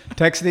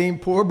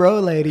 texting poor bro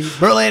lady.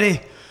 Bro lady,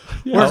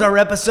 where's our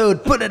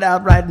episode? Put it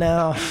out right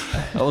now.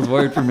 I was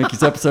worried for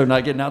Mickey's episode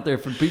not getting out there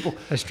for people.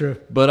 That's true.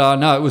 But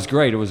no, it was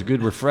great. It was a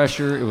good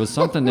refresher. It was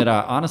something that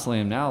I honestly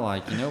am now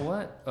like, you know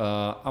what?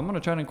 I'm going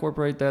to try to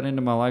incorporate that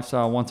into my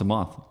lifestyle once a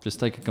month. Just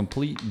take a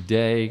complete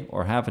day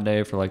or half a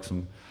day for like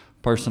some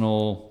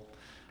personal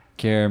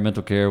care,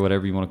 mental care,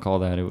 whatever you want to call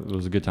that. It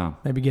was a good time.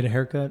 Maybe get a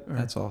haircut.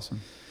 That's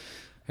awesome.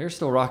 Hair's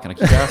still rocking. I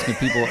keep asking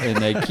people, and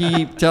they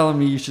keep telling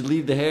me you should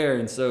leave the hair.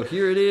 And so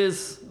here it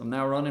is. I'm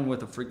now running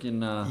with a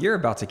freaking. You're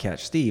about to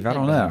catch Steve. I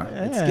don't know.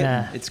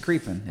 It's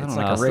creeping. I It's don't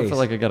like know. I a still race. feel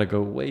like I got to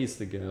go ways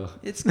to go.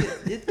 It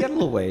got a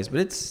little ways, but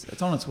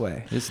it's on its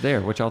way. It's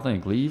there. What y'all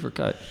think? Leave or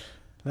cut?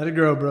 Let it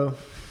grow, bro.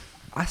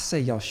 I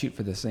say y'all shoot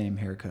for the same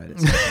haircut.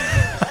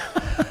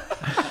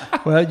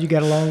 Well, you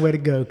got a long way to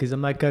go because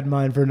I'm not cutting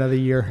mine for another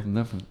year.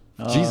 Nothing.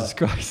 Jesus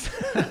Christ.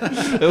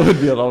 It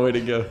would be a long way to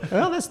go.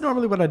 Well, that's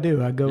normally what I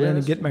do. I go in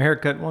and get my hair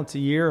cut once a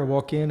year. I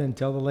walk in and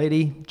tell the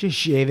lady, just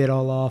shave it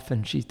all off,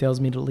 and she tells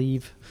me to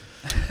leave.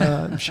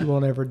 She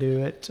won't ever do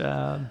it.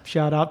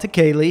 Shout out to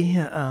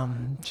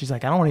Kaylee. She's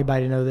like, I don't want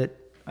anybody to know that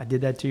I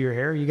did that to your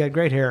hair. You got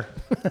great hair.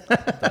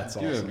 That's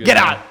awesome. Get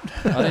out.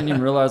 I didn't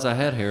even realize I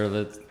had hair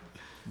that's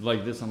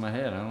like this on my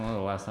head. I don't know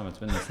the last time it's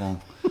been this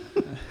long.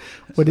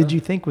 What did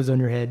you think was on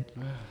your head?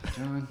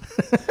 John.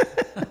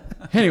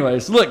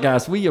 Anyways, look,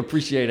 guys, we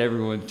appreciate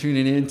everyone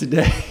tuning in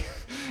today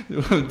to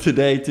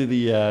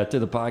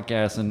the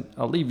podcast, and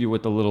I'll leave you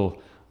with a little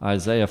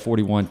Isaiah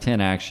 41:10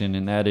 action,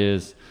 and that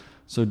is,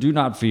 so do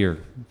not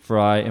fear, for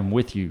I am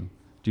with you.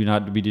 Do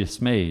not be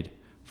dismayed,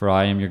 for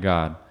I am your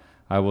God.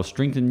 I will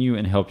strengthen you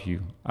and help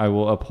you. I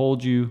will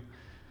uphold you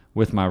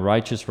with my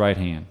righteous right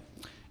hand.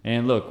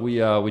 And look, we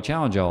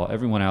challenge y'all,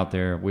 everyone out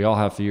there. We all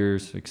have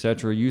fears,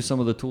 etc. Use some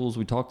of the tools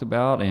we talked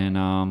about,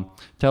 and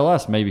tell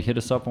us. Maybe hit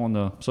us up on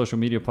the social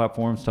media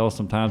platforms. Tell us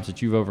some times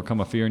that you've overcome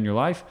a fear in your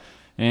life.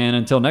 And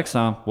until next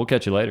time, we'll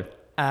catch you later.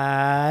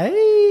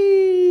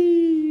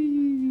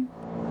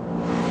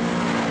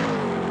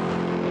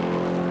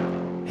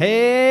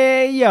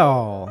 Hey,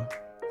 y'all.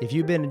 If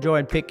you've been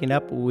enjoying picking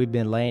up what we've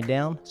been laying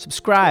down,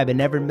 subscribe and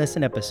never miss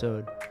an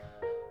episode.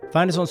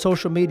 Find us on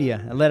social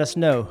media and let us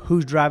know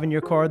who's driving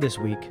your car this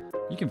week.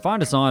 You can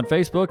find us on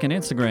Facebook and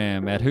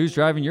Instagram at Who's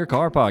Driving Your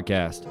Car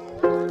Podcast.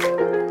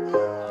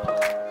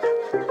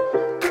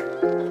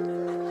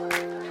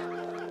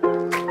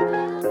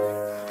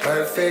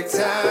 Perfect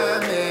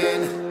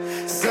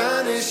timing,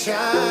 sun is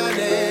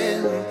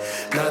shining,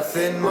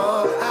 nothing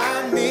more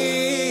I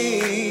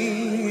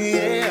need.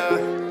 Yeah.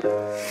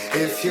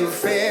 If you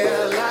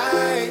feel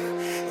like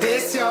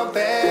this your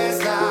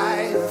best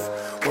life,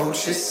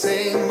 won't you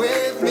sing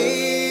with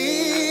me?